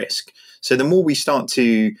based on risk. So the more we start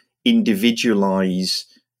to individualize,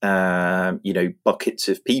 buckets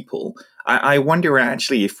of people, I wonder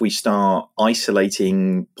actually if we start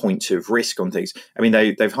isolating points of risk on things. I mean,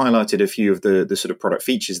 they've highlighted a few of the sort of product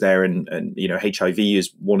features there, and HIV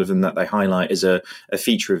is one of them that they highlight as a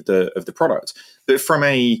feature of the product. But from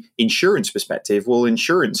a insurance perspective, well,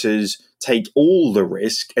 insurances take all the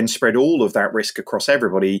risk and spread all of that risk across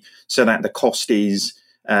everybody, so that the cost is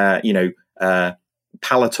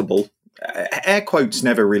palatable. Air quotes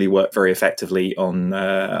never really work very effectively on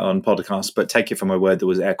podcasts, but take it from my word, there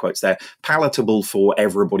was air quotes there. Palatable for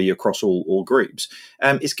everybody across all groups.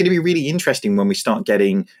 It's going to be really interesting when we start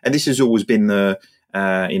getting, and this has always been the,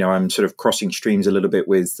 I'm sort of crossing streams a little bit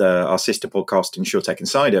with our sister podcast, InsurTech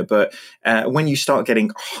Insider, but when you start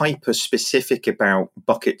getting hyper specific about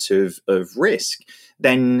buckets of risk,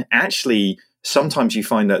 then actually sometimes you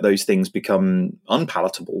find that those things become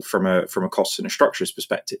unpalatable from a costs and a structures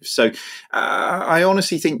perspective. So I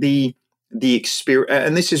honestly think the experience,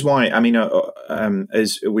 and this is why, I mean,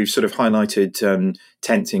 as we've sort of highlighted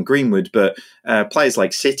 10th in Greenwood, but players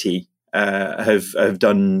like Citi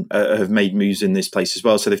have made moves in this place as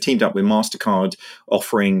well. So they've teamed up with MasterCard,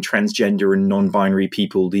 offering transgender and non-binary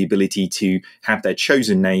people the ability to have their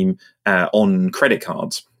chosen name on credit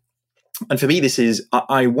cards. And for me, this is,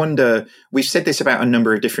 I wonder, we've said this about a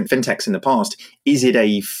number of different fintechs in the past. Is it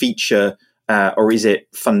a feature or is it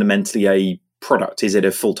fundamentally a product? Is it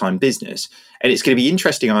a full-time business? And it's going to be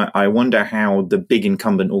interesting. I wonder how the big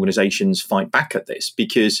incumbent organizations fight back at this,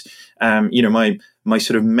 because, my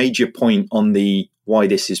sort of major point on the why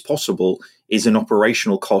this is possible is an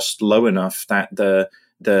operational cost low enough that the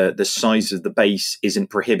size of the base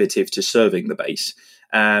isn't prohibitive to serving the base.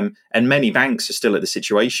 And many banks are still at the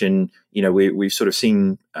situation, we've sort of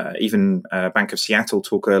seen even Bank of Seattle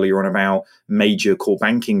talk earlier on about major core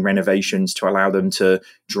banking renovations to allow them to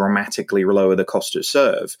dramatically lower the cost to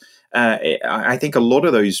serve. I think a lot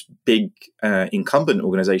of those big incumbent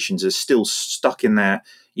organizations are still stuck in that,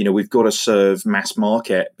 we've got to serve mass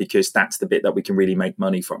market because that's the bit that we can really make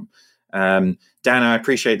money from. Dan, I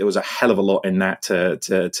appreciate there was a hell of a lot in that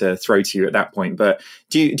to throw to you at that point. But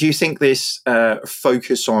do you think this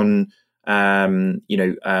focus on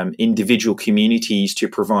individual communities to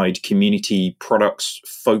provide community products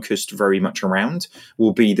focused very much around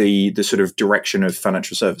will be the sort of direction of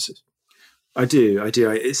financial services? I do.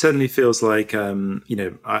 It certainly feels like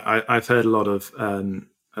I've heard a lot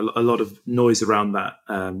of noise around that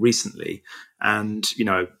recently, and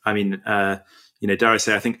dare I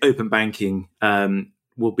say, I think open banking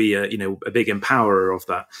will be a big empowerer of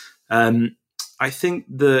that. I think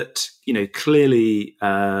that clearly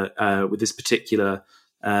with this particular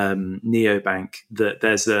neobank, that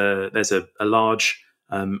there's a large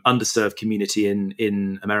underserved community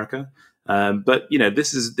in America, but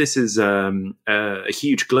this is a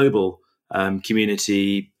huge global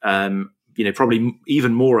community. Probably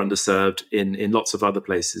even more underserved in lots of other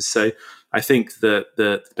places. So I think that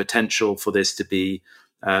the potential for this to be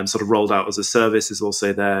sort of rolled out as a service is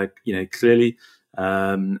also there, clearly.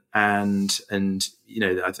 I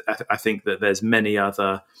think that there's many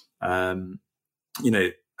other,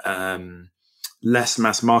 less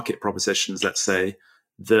mass market propositions, let's say,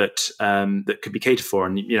 that could be catered for.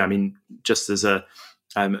 And just as a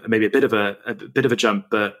maybe a bit of a jump,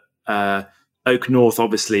 but Oak North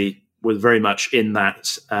obviously was very much in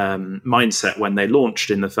that mindset when they launched,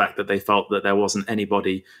 in the fact that they felt that there wasn't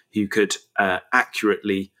anybody who could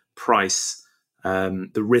accurately price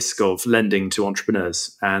the risk of lending to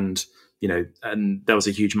entrepreneurs, and there was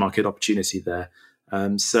a huge market opportunity there.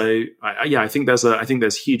 So I think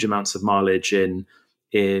there's huge amounts of mileage in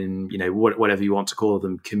whatever you want to call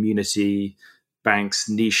them, community banks,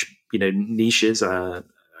 niches. I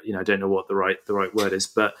don't know what the right word is,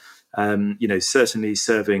 but certainly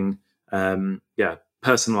serving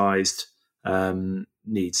personalized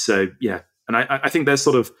needs. So and I think there's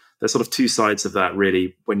sort of two sides of that,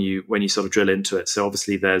 really, when you sort of drill into it. So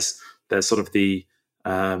obviously there's sort of the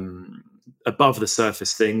above the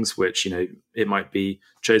surface things, which it might be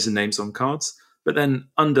chosen names on cards, but then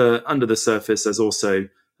under the surface there's also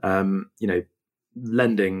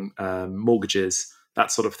lending, mortgages,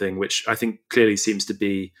 that sort of thing, which I think clearly seems to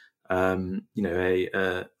be an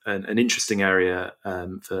interesting area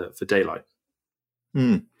for Daylight.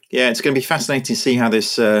 Yeah, it's going to be fascinating to see how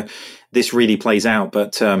this really plays out.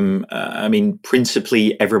 But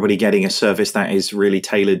principally, everybody getting a service that is really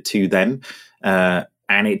tailored to them,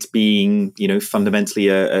 and it's being, fundamentally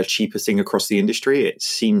a cheaper thing across the industry, it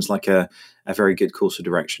seems like a very good course of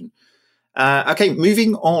direction. Okay,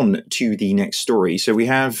 moving on to the next story. So we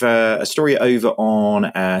have a story over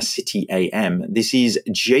on City AM. This is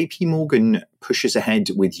JP Morgan pushes ahead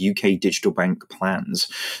with UK digital bank plans.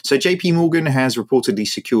 So JP Morgan has reportedly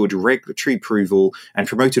secured regulatory approval and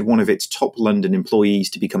promoted one of its top London employees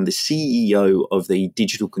to become the CEO of the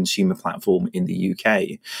digital consumer platform in the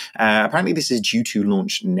UK. Apparently this is due to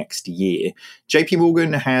launch next year. JP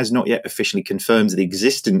Morgan has not yet officially confirmed the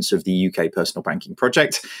existence of the UK personal banking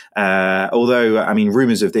project, although,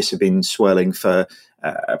 rumours of this have been swirling for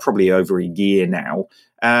probably over a year now.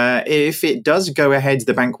 If it does go ahead,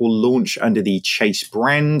 the bank will launch under the Chase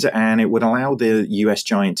brand, and it would allow the US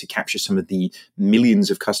giant to capture some of the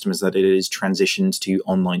millions of customers that it has transitioned to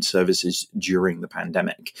online services during the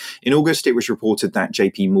pandemic. In August, it was reported that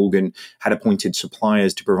JP Morgan had appointed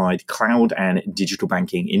suppliers to provide cloud and digital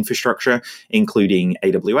banking infrastructure, including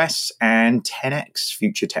AWS and 10x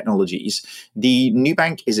Future Technologies. The new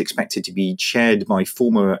bank is expected to be chaired by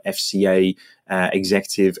former FCA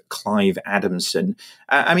executive Clive Adamson.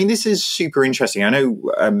 This is super interesting. I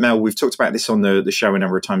know, Mel, we've talked about this on the show a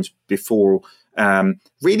number of times before.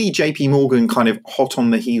 Really, JP Morgan kind of hot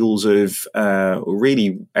on the heels of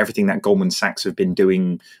really everything that Goldman Sachs have been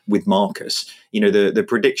doing with Marcus. The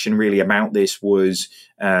prediction really about this was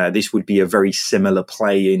this would be a very similar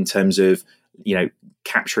play in terms of,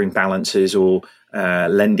 capturing balances or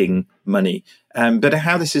lending money. But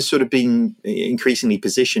how this is sort of being increasingly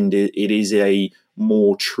positioned, it is a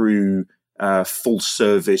more true full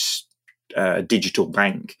service digital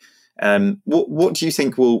bank. What do you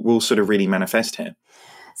think will sort of really manifest here?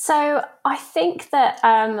 So I think that,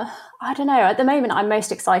 I don't know, at the moment, I'm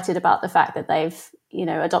most excited about the fact that they've,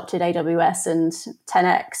 adopted AWS and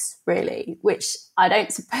 10x, really, which I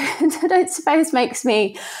don't suppose makes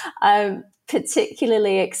me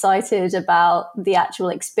particularly excited about the actual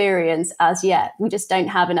experience as yet. We just don't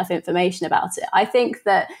have enough information about it. I think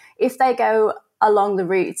that if they go along the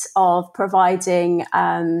route of providing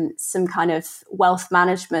some kind of wealth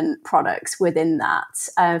management products within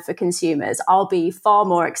that for consumers, I'll be far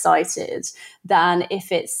more excited than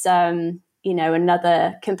if it's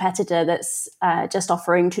another competitor that's just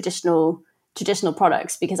offering traditional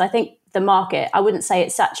products, because I think the market, I wouldn't say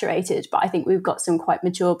it's saturated, but I think we've got some quite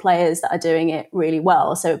mature players that are doing it really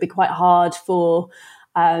well. So it'd be quite hard for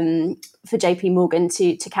JP Morgan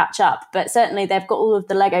to catch up. But certainly they've got all of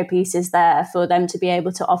the Lego pieces there for them to be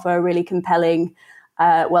able to offer a really compelling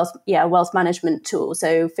wealth management tool.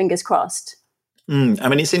 So fingers crossed.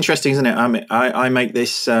 It's interesting, isn't it? I make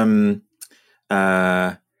this.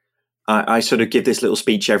 I sort of give this little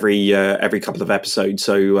speech every couple of episodes,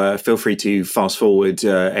 so feel free to fast forward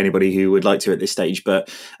anybody who would like to at this stage.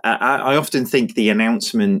 But I often think the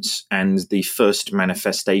announcements and the first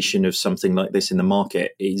manifestation of something like this in the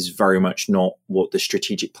market is very much not what the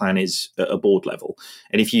strategic plan is at a board level.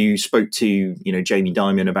 And if you spoke to Jamie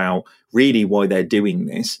Dimon about really why they're doing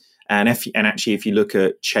this, and actually if you look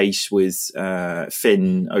at Chase with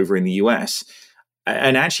Finn over in the US,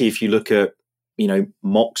 and actually if you look at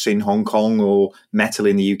Mox in Hong Kong or Metal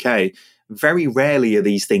in the UK, very rarely are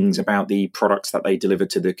these things about the products that they deliver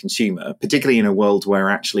to the consumer, particularly in a world where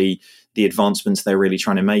actually the advancements they're really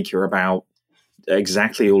trying to make are about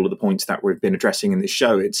exactly all of the points that we've been addressing in this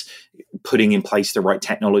show. It's putting in place the right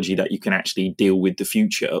technology that you can actually deal with the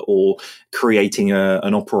future, or creating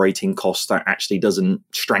an operating cost that actually doesn't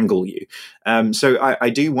strangle you. So I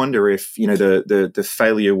do wonder if, the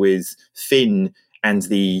failure with Finn and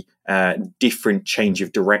the different change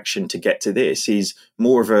of direction to get to this is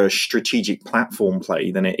more of a strategic platform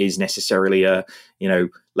play than it is necessarily a,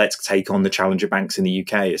 let's take on the challenger banks in the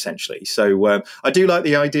UK, essentially. So I do like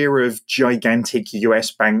the idea of gigantic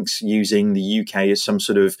US banks using the UK as some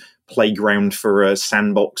sort of playground for a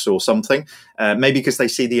sandbox or something. Maybe because they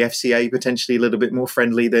see the FCA potentially a little bit more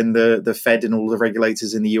friendly than the Fed and all the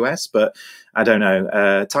regulators in the US. But I don't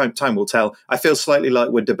know. Time will tell. I feel slightly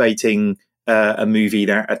like we're debating a movie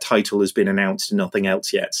that a title has been announced and nothing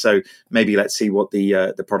else yet. So maybe let's see what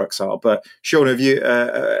the products are. But Sean,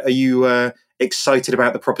 are you excited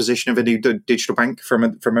about the proposition of a new digital bank from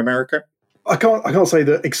America? I can't say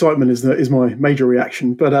that excitement is my major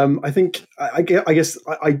reaction, but I think I guess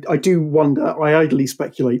I do wonder. I idly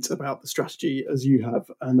speculate about the strategy as you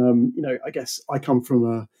have, and I guess I come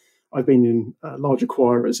from I've been in large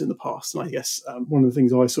acquirers in the past, and I guess one of the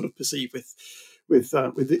things I sort of perceive with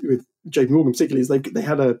JP Morgan particularly is they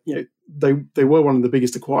had they were one of the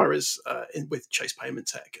biggest acquirers with Chase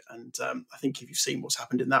Paymentech, and I think if you've seen what's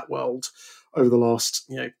happened in that world over the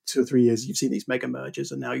last 2 or 3 years, you've seen these mega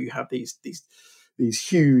mergers, and now you have these these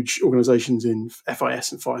huge organisations in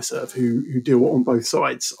FIS and Fiserv who deal on both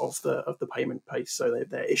sides of the payment pace. So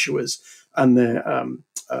they're issuers and they're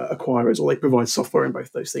acquirers, or they provide software in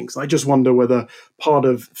both those things. And I just wonder whether part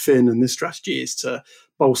of Fin and this strategy is to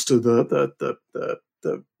bolster the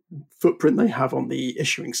footprint they have on the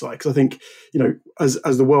issuing side, because I think,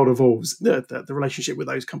 as the world evolves, the relationship with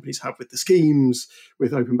those companies have with the schemes,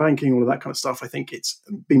 with open banking, all of that kind of stuff, I think it's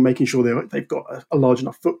been making sure they've got a large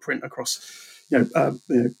enough footprint across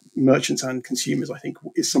merchants and consumers, I think,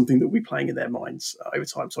 is something that will be playing in their minds over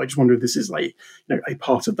time. So I just wonder if this is a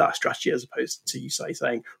part of that strategy, as opposed to you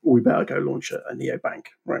saying, we better go launch a neobank,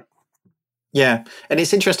 right? Yeah, and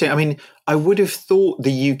it's interesting. I mean, I would have thought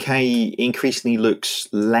the UK increasingly looks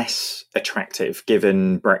less attractive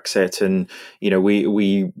given Brexit, and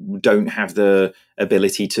we don't have the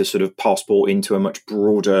ability to sort of passport into a much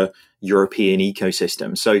broader European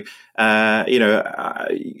ecosystem. So,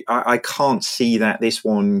 I can't see that this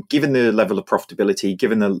one, given the level of profitability,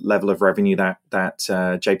 given the level of revenue that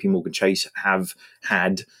JP Morgan Chase have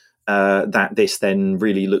had, that this then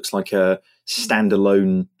really looks like a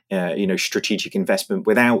standalone strategic investment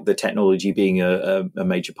without the technology being a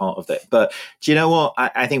major part of it. But do you know what?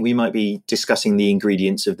 I think we might be discussing the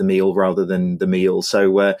ingredients of the meal rather than the meal.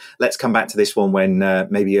 So let's come back to this one when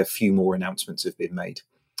maybe a few more announcements have been made.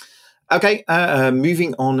 Okay,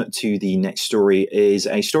 moving on to the next story is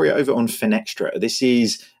a story over on Finextra. This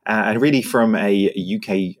is really from a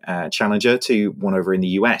UK challenger to one over in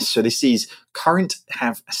the US. So this is Current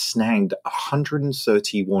have snagged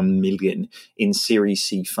 131 million in Series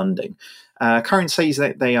C funding. Current says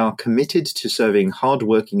that they are committed to serving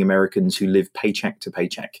hardworking Americans who live paycheck to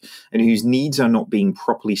paycheck and whose needs are not being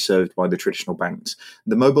properly served by the traditional banks.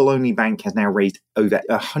 The mobile-only bank has now raised over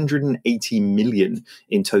 180 million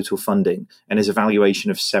in total funding and has a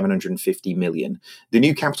valuation of 750 million. The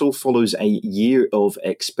new capital follows a year of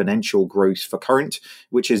exponential growth for Current,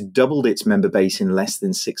 which has doubled its member base in less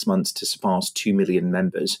than 6 months to surpass 2 million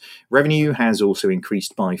members. Revenue has also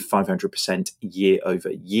increased by 500% year over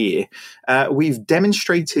year. We've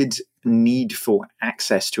demonstrated need for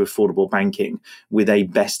access to affordable banking with a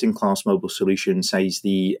best-in-class mobile solution, says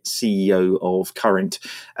the CEO of Current.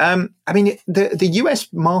 The US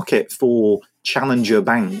market for challenger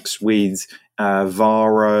banks with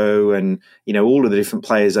Varo and all of the different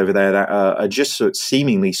players over there that are just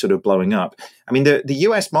seemingly blowing up. I mean, the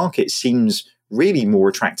US market seems really more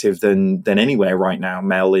attractive than anywhere right now,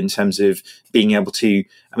 Mel, in terms of being able to,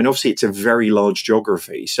 obviously it's a very large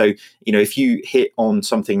geography. So, if you hit on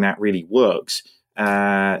something that really works,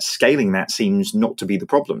 scaling that seems not to be the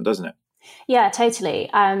problem, doesn't it? Yeah, totally.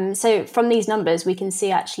 So from these numbers, we can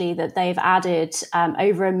see actually that they've added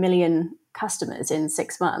over 1 million customers in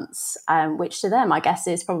 6 months, which to them, I guess,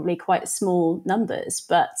 is probably quite small numbers.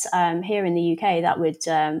 But here in the UK, that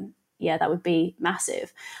would be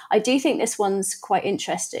massive. I do think this one's quite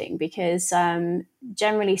interesting because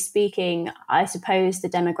generally speaking, I suppose the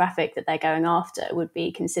demographic that they're going after would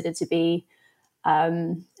be considered to be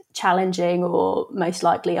challenging or most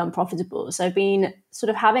likely unprofitable. So I've been sort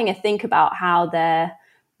of having a think about how they're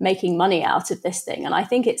making money out of this thing. And I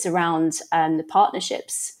think it's around the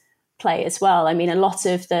partnerships play as well. I mean, a lot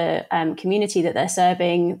of the community that they're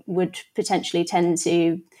serving would potentially tend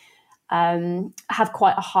to have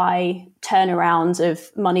quite a high turnaround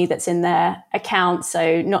of money that's in their account,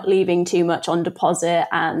 so not leaving too much on deposit,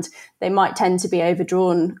 and they might tend to be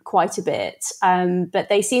overdrawn quite a bit. But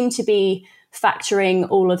they seem to be factoring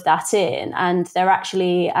all of that in, and they're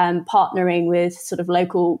actually partnering with sort of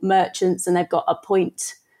local merchants, and they've got a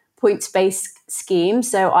points-based scheme.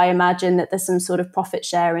 So I imagine that there's some sort of profit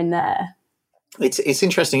share in there. It's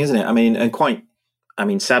interesting, isn't it?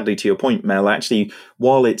 Sadly, to your point, Mel, actually,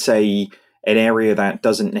 while it's an area that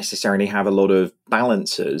doesn't necessarily have a lot of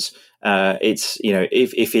balancers, it's,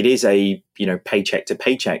 if it is a, paycheck to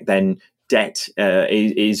paycheck, then debt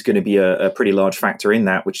is going to be a pretty large factor in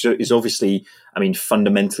that, which is obviously,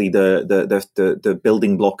 fundamentally the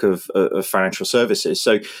building block of financial services.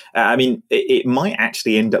 So, it might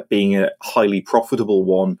actually end up being a highly profitable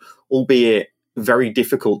one, albeit very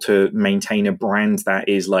difficult to maintain a brand that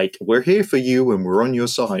is like, we're here for you and we're on your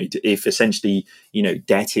side, if essentially,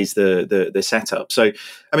 debt is the setup. So,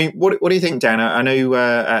 what do you think, Dan? I know,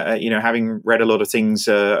 having read a lot of things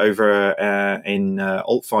over in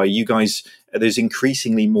AltFi, you guys, there's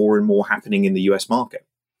increasingly more and more happening in the US market.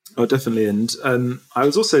 Oh, definitely. And I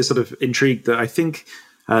was also sort of intrigued that I think,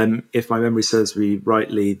 if my memory serves me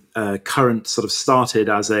rightly, Current sort of started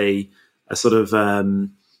as a sort of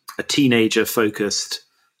a teenager-focused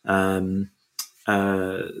sort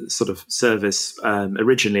of service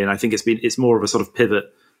originally, and I think it's more of a sort of pivot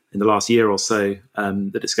the last year or so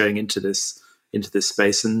that it's going into this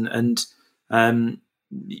space, I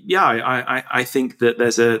think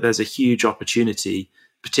that there's a huge opportunity,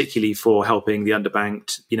 particularly for helping the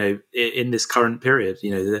underbanked, in this current period.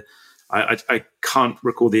 I can't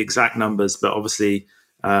recall the exact numbers, but obviously,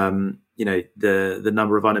 the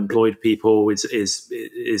number of unemployed people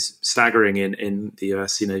is staggering in the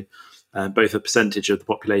US. Both a percentage of the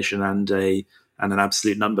population and an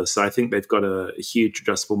absolute number. So I think they've got a huge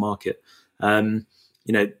addressable market.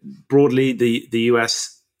 Broadly, the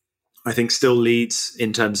US, I think, still leads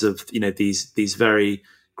in terms of these very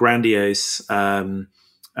grandiose market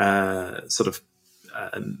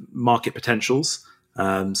potentials.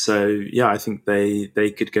 I think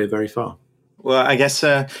they could go very far. Well, I guess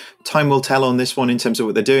time will tell on this one in terms of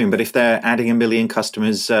what they're doing. But if they're adding 1 million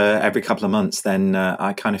customers every couple of months, then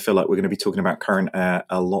I kind of feel like we're going to be talking about Current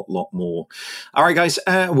a lot more. All right, guys,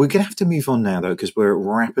 we're going to have to move on now, though, because we're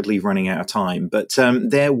rapidly running out of time. But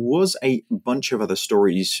there was a bunch of other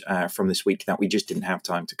stories from this week that we just didn't have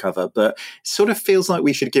time to cover. But it sort of feels like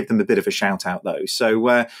we should give them a bit of a shout out, though.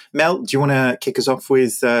 So, Mel, do you want to kick us off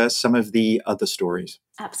with some of the other stories?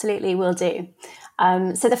 Absolutely, will do.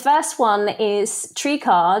 So the first one is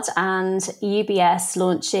TreeCard and UBS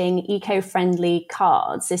launching eco-friendly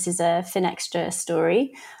cards. This is a Finextra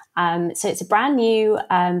story. So it's a brand new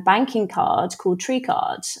banking card called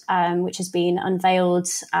TreeCard, which has been unveiled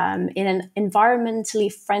in an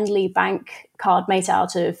environmentally friendly bank card made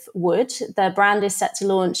out of wood. The brand is set to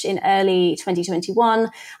launch in early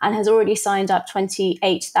 2021 and has already signed up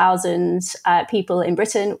 28,000 people in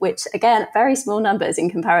Britain, which, again, very small numbers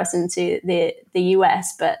in comparison to the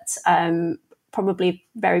US, but probably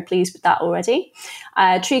very pleased with that already.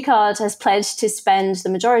 TreeCard has pledged to spend the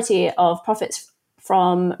majority of profits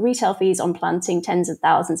from retail fees on planting tens of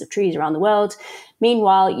thousands of trees around the world.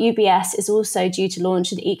 Meanwhile, UBS is also due to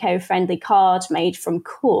launch an eco-friendly card made from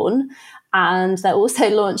corn, and they're also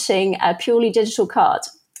launching a purely digital card.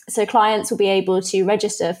 So clients will be able to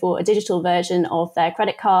register for a digital version of their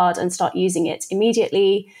credit card and start using it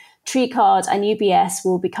immediately. TreeCard and UBS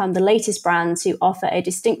will become the latest brand to offer a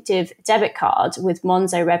distinctive debit card, with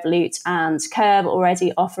Monzo, Revolut and Curve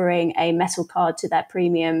already offering a metal card to their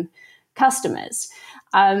premium customers.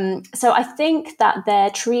 So I think that their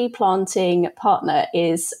tree planting partner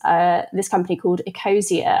is this company called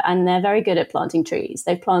Ecosia, and they're very good at planting trees.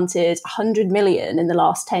 They've planted 100 million in the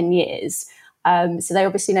last 10 years. So they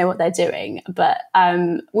obviously know what they're doing. But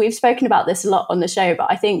we've spoken about this a lot on the show,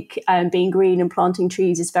 but I think being green and planting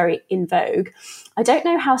trees is very in vogue. I don't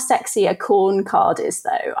know how sexy a corn card is,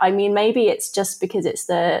 though. I mean, maybe it's just because it's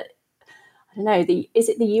is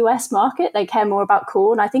it the US market? They care more about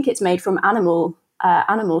corn. I think it's made from animal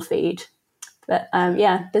feed. But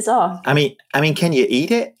bizarre. I mean, can you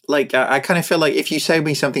eat it? Like, I kind of feel like if you say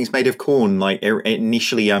me something's made of corn, like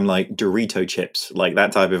initially I'm like Dorito chips, like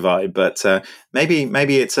that type of vibe. But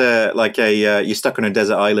maybe it's you're stuck on a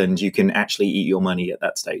desert island. You can actually eat your money at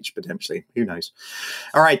that stage, potentially. Who knows?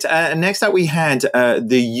 All right. Next up, we had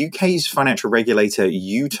the UK's financial regulator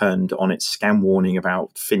U-turned on its scam warning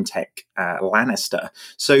about fintech Lannister.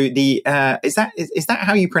 So is that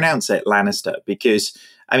how you pronounce it, Lannister? Because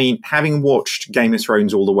I mean, having watched Game of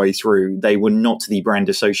Thrones all the way through, they were not the brand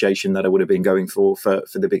association that I would have been going for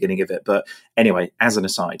the beginning of it. But anyway, as an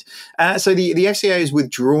aside. So the FCA has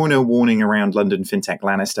withdrawn a warning around London fintech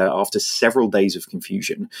Lannister after several days of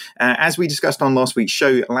confusion. As we discussed on last week's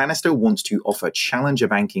show, Lannister wants to offer challenger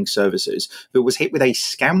banking services, but was hit with a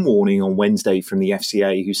scam warning on Wednesday from the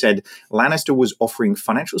FCA, who said Lannister was offering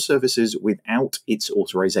financial services without its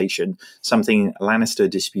authorization, something Lannister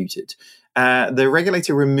disputed. The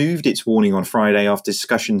regulator removed its warning on Friday after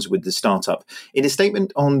discussions with the startup. In a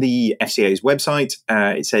statement on the FCA's website,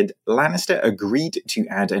 it said Lannister agreed to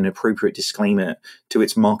add an appropriate disclaimer to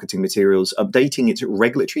its marketing materials, updating its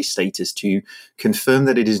regulatory status to confirm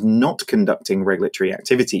that it is not conducting regulatory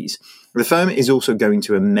activities. The firm is also going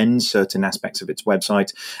to amend certain aspects of its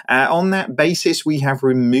website. On that basis, we have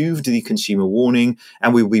removed the consumer warning,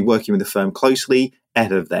 and we will be working with the firm closely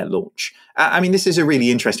ahead of their launch. I mean, this is a really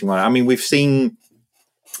interesting one. I mean, we've seen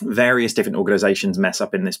various different organizations mess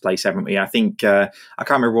up in this place, haven't we? I think, I can't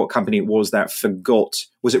remember what company it was that forgot,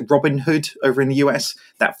 was it Robinhood over in the US,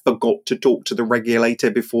 that forgot to talk to the regulator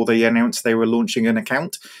before they announced they were launching an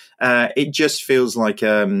account? It just feels like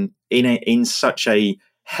in such a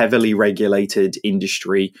heavily regulated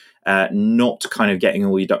industry, not kind of getting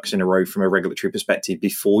all your ducks in a row from a regulatory perspective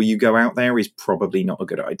before you go out there is probably not a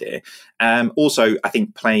good idea. Also, I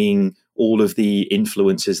think playing all of the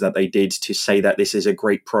influencers that they did to say that this is a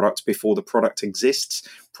great product before the product exists.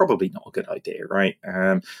 Probably not a good idea, right?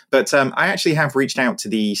 But I actually have reached out to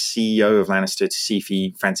the CEO of Lannister to see if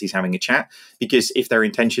he fancies having a chat, because if their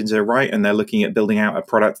intentions are right and they're looking at building out a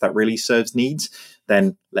product that really serves needs,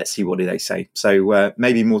 then let's see what do they say. So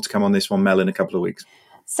maybe more to come on this one, Mel, in a couple of weeks.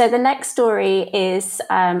 So the next story is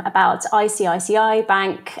about ICICI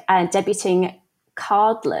Bank debuting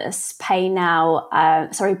cardless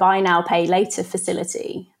buy now, pay later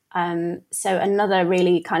facility. So another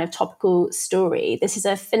really kind of topical story. This is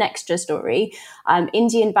a Finextra story.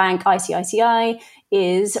 Indian bank ICICI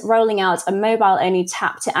is rolling out a mobile-only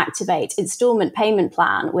tap-to-activate installment payment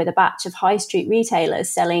plan with a batch of high street retailers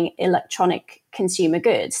selling electronic consumer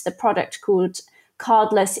goods. The product, called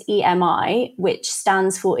Cardless EMI, which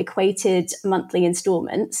stands for Equated Monthly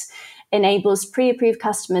Installments, enables pre-approved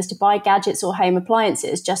customers to buy gadgets or home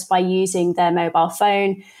appliances just by using their mobile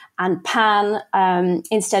phone and PAN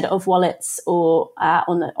instead of wallets or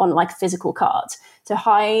on like a physical card. So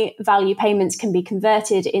high value payments can be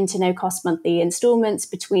converted into no-cost monthly installments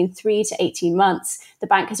between 3 to 18 months. The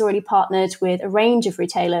bank has already partnered with a range of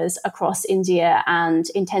retailers across India and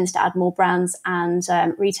intends to add more brands and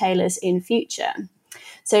retailers in future.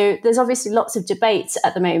 So there's obviously lots of debates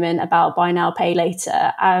at the moment about buy now, pay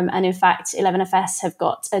later. And in fact, 11FS have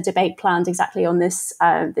got a debate planned exactly on this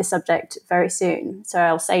subject very soon. So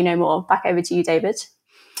I'll say no more. Back over to you, David.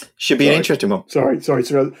 Should be an interesting one. Sorry.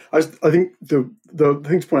 I think the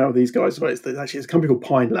thing to point out with these guys is that actually it's a company called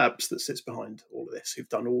Pine Labs that sits behind all of this, who've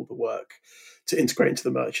done all the work to integrate into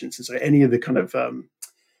the merchants. And so any of the kind of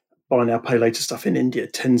buy now, pay later stuff in India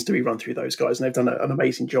tends to be run through those guys, and they've done an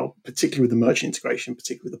amazing job, particularly with the merchant integration,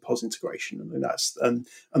 particularly with the POS integration, and that's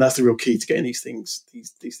the real key to getting these things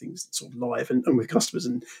sort of live and with customers.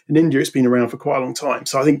 And in India, it's been around for quite a long time,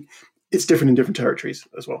 so I think it's different in different territories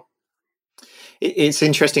as well. It's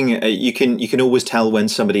interesting. You can always tell when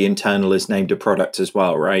somebody internal has named a product as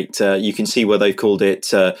well, right? You can see where they've called it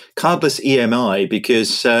cardless EMI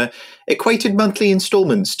because equated monthly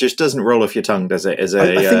installments just doesn't roll off your tongue, does it?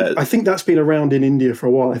 I think that's been around in India for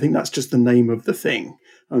a while. I think that's just the name of the thing.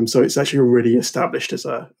 So it's actually already established as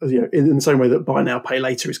in the same way that buy now, pay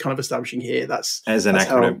later is kind of establishing here. That's as an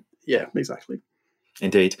acronym. Yeah, exactly.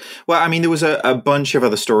 Indeed. Well, I mean, there was a bunch of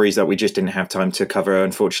other stories that we just didn't have time to cover.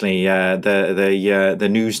 Unfortunately, the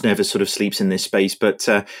news never sort of sleeps in this space. But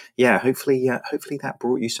hopefully that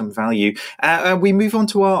brought you some value. We move on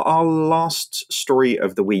to our last story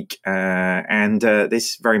of the week, and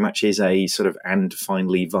this very much is a sort of and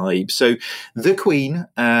finally vibe. So, the Queen,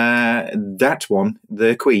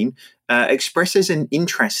 the Queen. Expresses an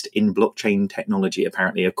interest in blockchain technology,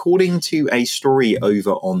 apparently, according to a story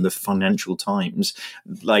over on the Financial Times.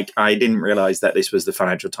 Like, I didn't realize that this was the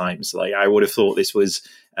Financial Times. Like, I would have thought this was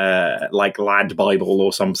like Lad Bible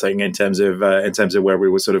or something in terms of where we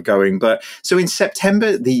were sort of going. But so in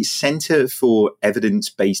September, the Center for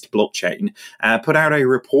Evidence-Based Blockchain put out a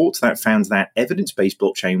report that found that evidence-based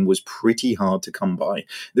blockchain was pretty hard to come by.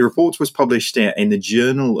 The report was published in the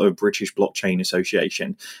Journal of British Blockchain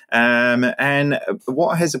Association. And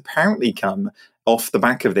what has apparently come off the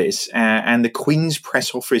back of this, and the Queen's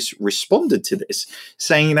press office responded to this,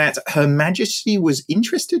 saying that Her Majesty was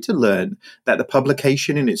interested to learn that the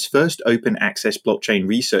publication in its first open access blockchain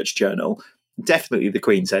research journal, definitely the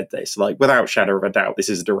Queen said this, like without shadow of a doubt, this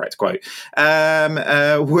is a direct quote,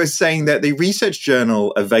 was saying that the research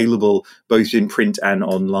journal available both in print and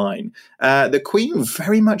online. The Queen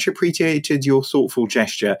very much appreciated your thoughtful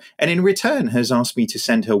gesture, and in return has asked me to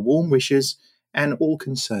send her warm wishes and all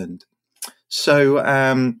concerned. So,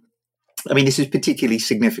 I mean, this is particularly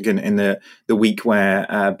significant in the week where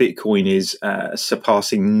Bitcoin is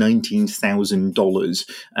surpassing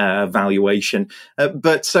 $19,000 valuation.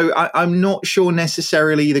 But so I'm not sure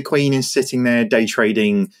necessarily the Queen is sitting there day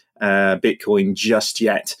trading Bitcoin just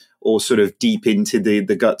yet, or sort of deep into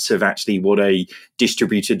the guts of actually what a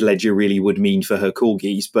distributed ledger really would mean for her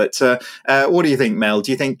corgis. But what do you think, Mel?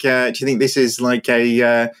 Do you think this is like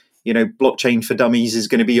a blockchain for dummies is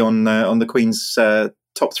going to be on the Queen's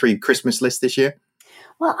top 3 Christmas list this year?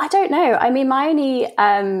 Well, I don't know. I mean, my only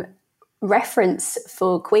reference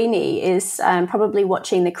for Queenie is probably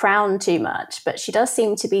watching The Crown too much, but she does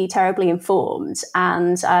seem to be terribly informed.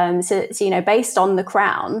 And so based on The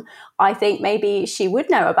Crown, I think maybe she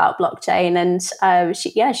would know about blockchain, and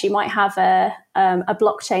she might have a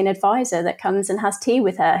blockchain advisor that comes and has tea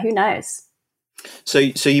with her. Who knows? So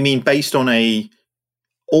you mean based on a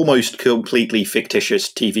almost completely fictitious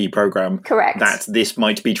TV program? Correct. That this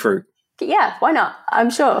might be true. Yeah, why not? I'm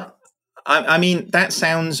sure. I mean, that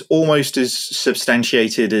sounds almost as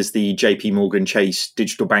substantiated as the JP Morgan Chase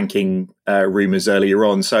digital banking rumors earlier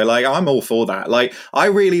on. So, like, I'm all for that. Like, I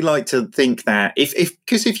really like to think that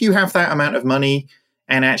if you have that amount of money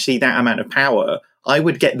and actually that amount of power, I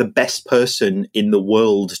would get the best person in the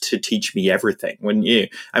world to teach me everything, wouldn't you?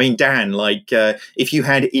 I mean, Dan, like, if you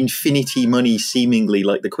had infinity money seemingly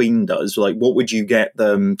like the Queen does, like, what would you get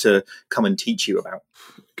them to come and teach you about?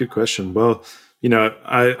 Good question. Well,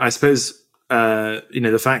 I suppose,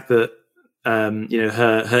 the fact that,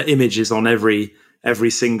 her image is on every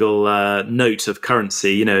single note of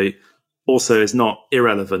currency, also is not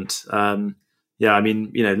irrelevant.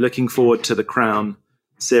 Looking forward to the Crown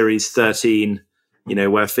Series 13,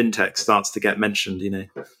 where fintech starts to get mentioned,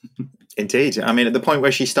 Indeed. I mean, at the point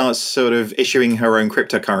where she starts sort of issuing her own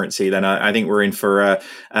cryptocurrency, then I think we're in for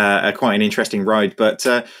a quite an interesting ride. But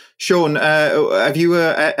Sean, have you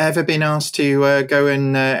ever been asked to go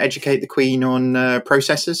and educate the Queen on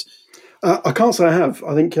processors? I can't say I have.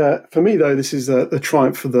 I think for me, though, this is a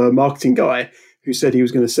triumph for the marketing guy who said he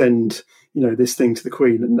was going to send this thing to the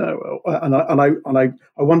Queen, and I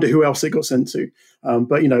wonder who else it got sent to.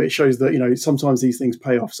 But it shows that sometimes these things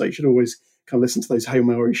pay off. So you should always kind of listen to those Hail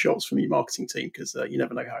Mary shots from your marketing team, because you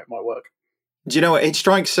never know how it might work. Do you know what? It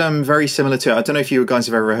strikes very similar to, I don't know if you guys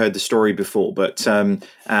have ever heard the story before, but and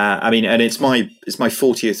it's my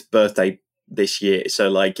 40th birthday this year, so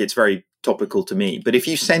like it's very topical to me. But if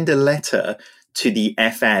you send a letter to the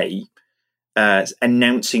FA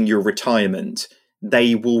announcing your retirement,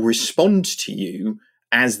 they will respond to you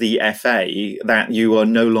as the FA that you are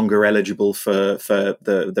no longer eligible for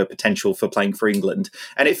the potential for playing for England.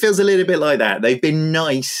 And it feels a little bit like that. They've been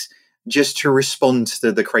nice just to respond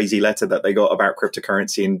to the crazy letter that they got about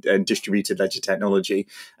cryptocurrency and distributed ledger technology.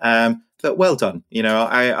 But well done.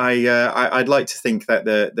 I'd like to think that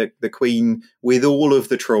the Queen, with all of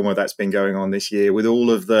the trauma that's been going on this year, with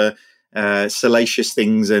all of the salacious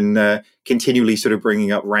things and continually sort of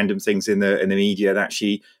bringing up random things in the media, that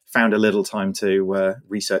she found a little time to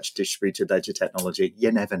research distributed ledger technology.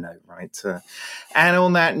 You never know, right? And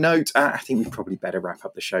on that note, I think we probably better wrap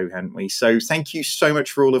up the show, hadn't we? So thank you so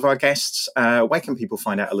much for all of our guests. Where can people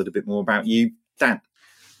find out a little bit more about you, Dan?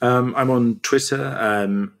 I'm on Twitter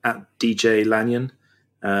at DJ Lanyon.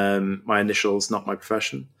 My initials, not my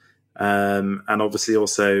profession. And obviously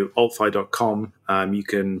also altfi.com. You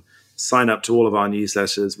can sign up to all of our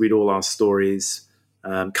newsletters, read all our stories,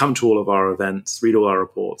 come to all of our events, read all our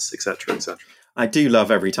reports, etc., etc. I do love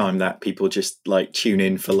every time that people just like tune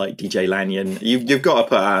in for like DJ Lanyon. You've got to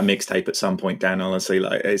put out a mixtape at some point, Dan. Honestly,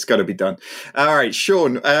 like it's got to be done. All right,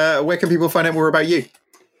 Sean, where can people find out more about you?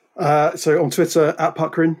 So on Twitter at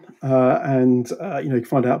Puckrin, and you can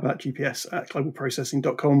find out about GPS at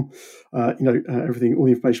globalprocessing.com. Everything, all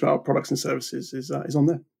the information about our products and services is on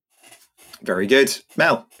there. Very good,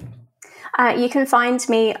 Mel. You can find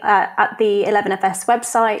me at the 11FS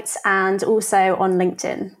website and also on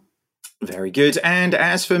LinkedIn. Very good. And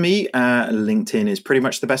as for me, LinkedIn is pretty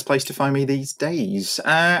much the best place to find me these days.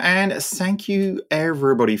 And thank you,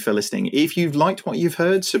 everybody, for listening. If you've liked what you've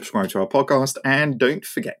heard, subscribe to our podcast and don't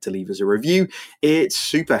forget to leave us a review. It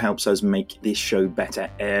super helps us make this show better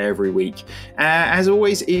every week. As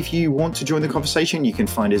always, if you want to join the conversation, you can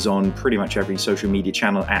find us on pretty much every social media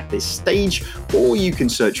channel at this stage, or you can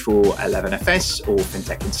search for 11FS or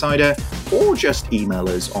FinTech Insider, or just email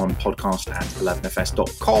us on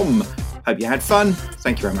podcast@11fs.com. Hope you had fun.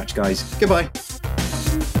 Thank you very much, guys. Goodbye.